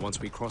harm's way once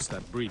we cross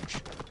that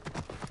bridge.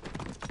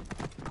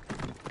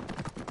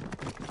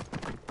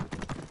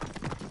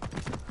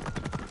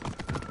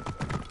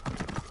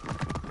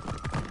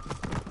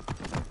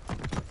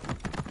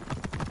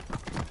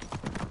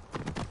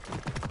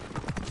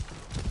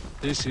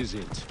 This is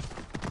it.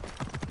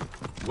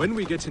 When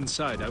we get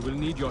inside, I will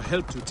need your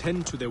help to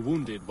tend to the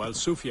wounded while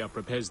Sofia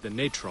prepares the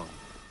natron.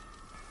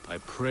 I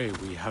pray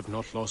we have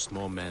not lost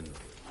more men.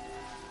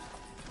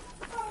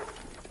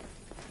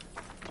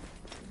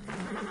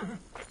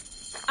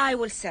 I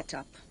will set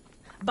up.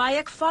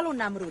 Bayek, follow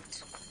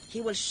Namrud. He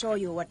will show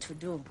you what to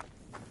do.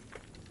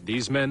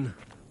 These men,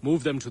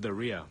 move them to the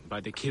rear,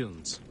 by the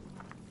kilns.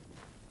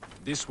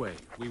 This way,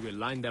 we will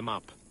line them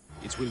up.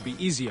 It will be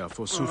easier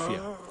for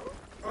Sofia.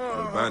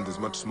 Your band is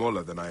much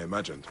smaller than I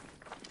imagined.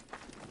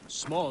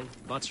 Small,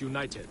 but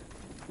united.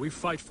 We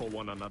fight for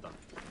one another.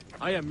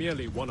 I am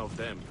merely one of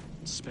them,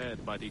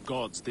 spared by the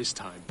gods this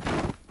time.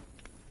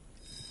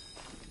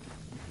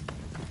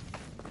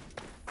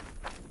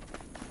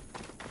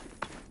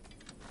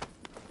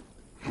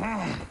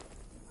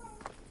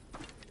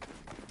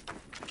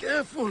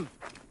 Careful!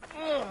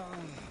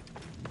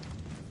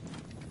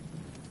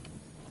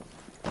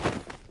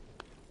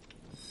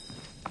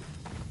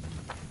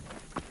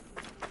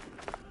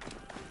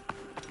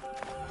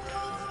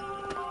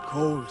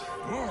 Cold.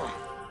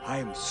 I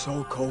am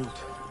so cold.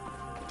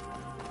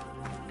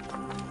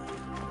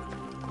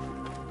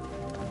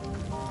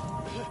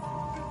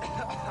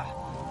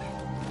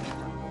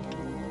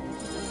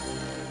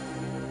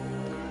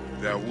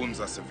 Their wounds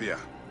are severe,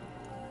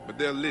 but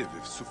they'll live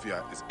if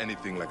Sufia is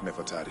anything like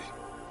Nefertari.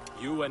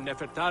 You and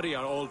Nefertari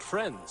are old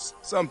friends.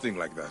 Something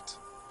like that.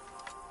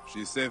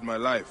 She saved my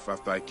life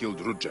after I killed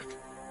Rudjek.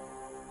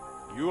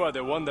 You are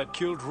the one that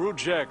killed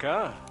Rudjek,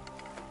 huh?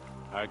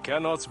 I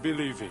cannot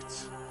believe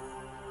it.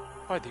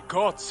 By the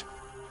gods!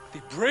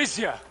 The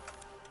brazier!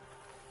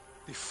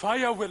 The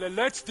fire will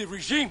alert the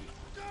regime!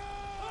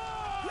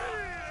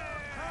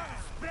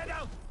 Spread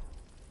out!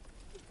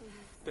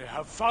 They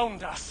have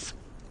found us!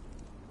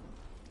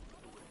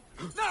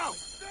 Now!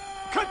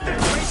 Cut them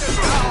traitors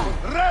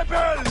down!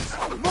 Rebels!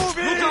 Move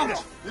in! Look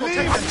out!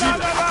 Leave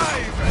none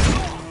alive!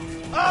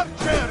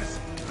 Archers!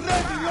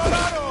 Ready your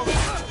arrows!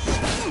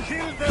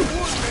 Kill the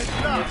wounded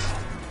last!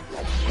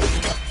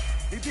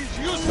 It is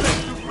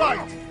useless to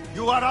fight!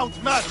 You are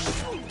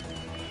outmatched!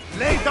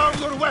 Lay down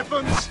your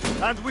weapons,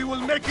 and we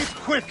will make it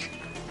quick!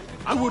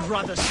 I would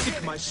rather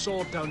stick my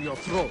sword down your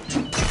throat.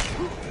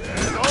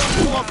 Those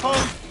who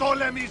oppose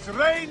Ptolemy's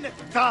reign,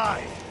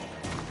 die!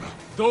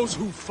 Those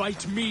who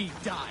fight me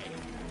die.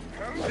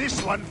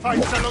 This one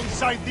fights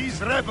alongside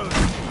these rebels!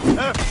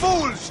 A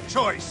fool's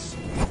choice!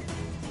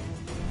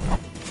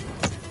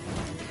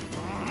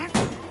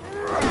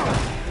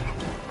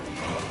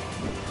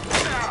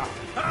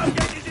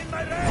 Target is in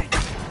my range!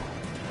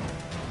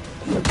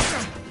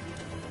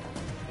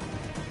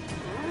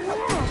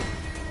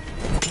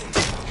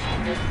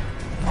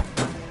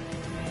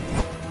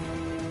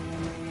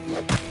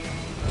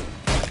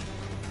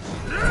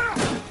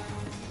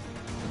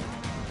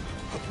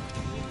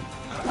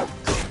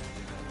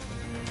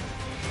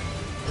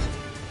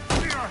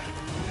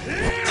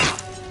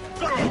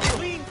 Got a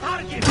clean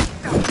target!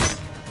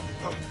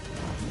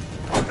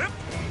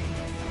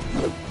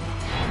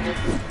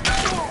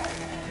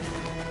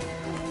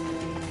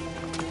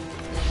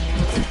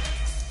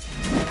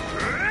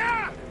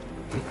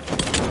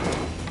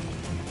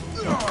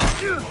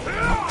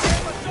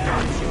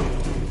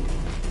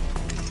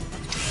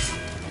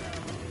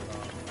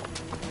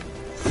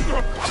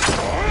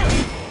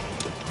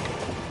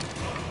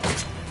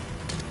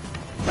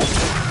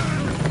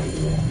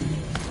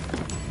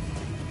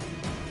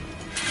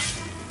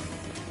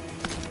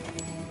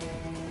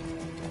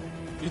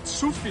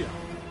 It's Sufia.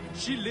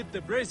 She lit the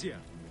brazier.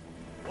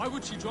 Why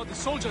would she draw the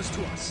soldiers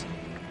to us?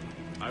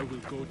 I will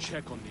go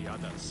check on the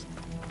others.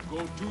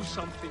 Go do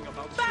something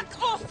about...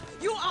 Back off!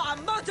 You are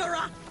a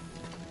murderer!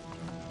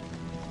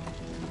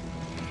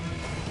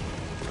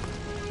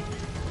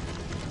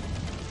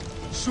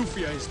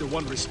 Sufia is the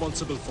one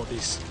responsible for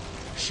this.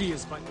 She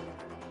is by...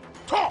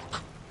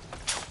 Talk!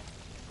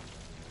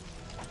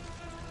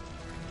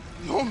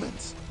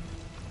 Normans!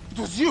 It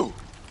was you!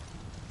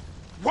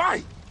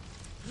 Why?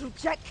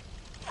 Rudjek,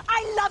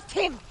 I loved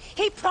him!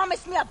 He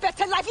promised me a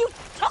better life! You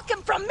took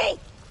him from me!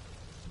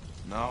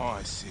 Now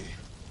I see.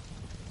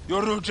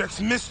 You're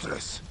Rudjek's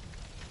mistress.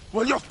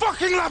 Well, your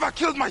fucking lava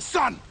killed my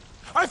son!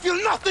 I feel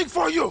nothing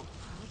for you!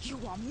 You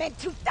are meant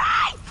to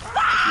die!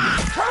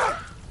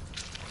 Ah!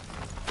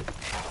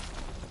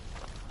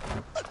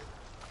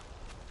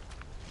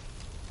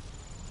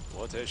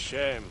 What a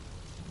shame.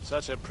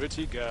 Such a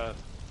pretty girl.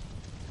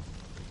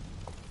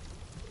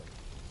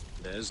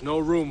 There's no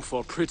room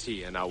for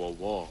pretty in our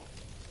war.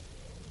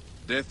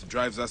 Death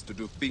drives us to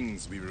do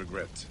things we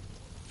regret.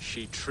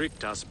 She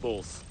tricked us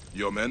both.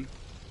 Your men?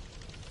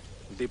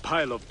 The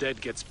pile of dead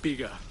gets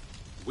bigger.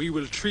 We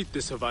will treat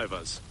the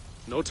survivors.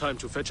 No time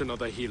to fetch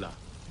another healer.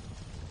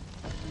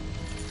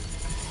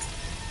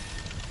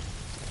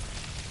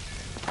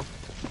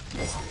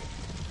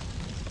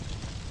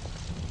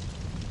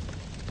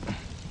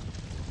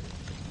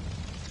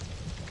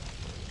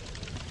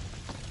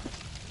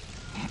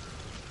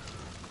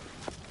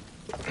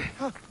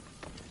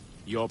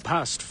 Your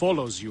past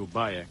follows you,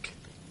 Bayek.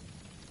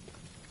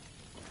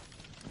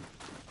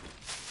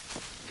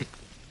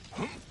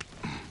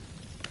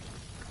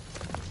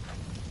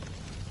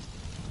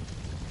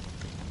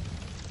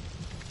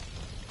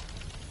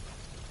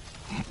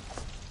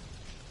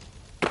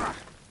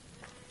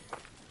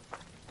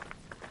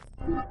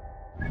 Ah!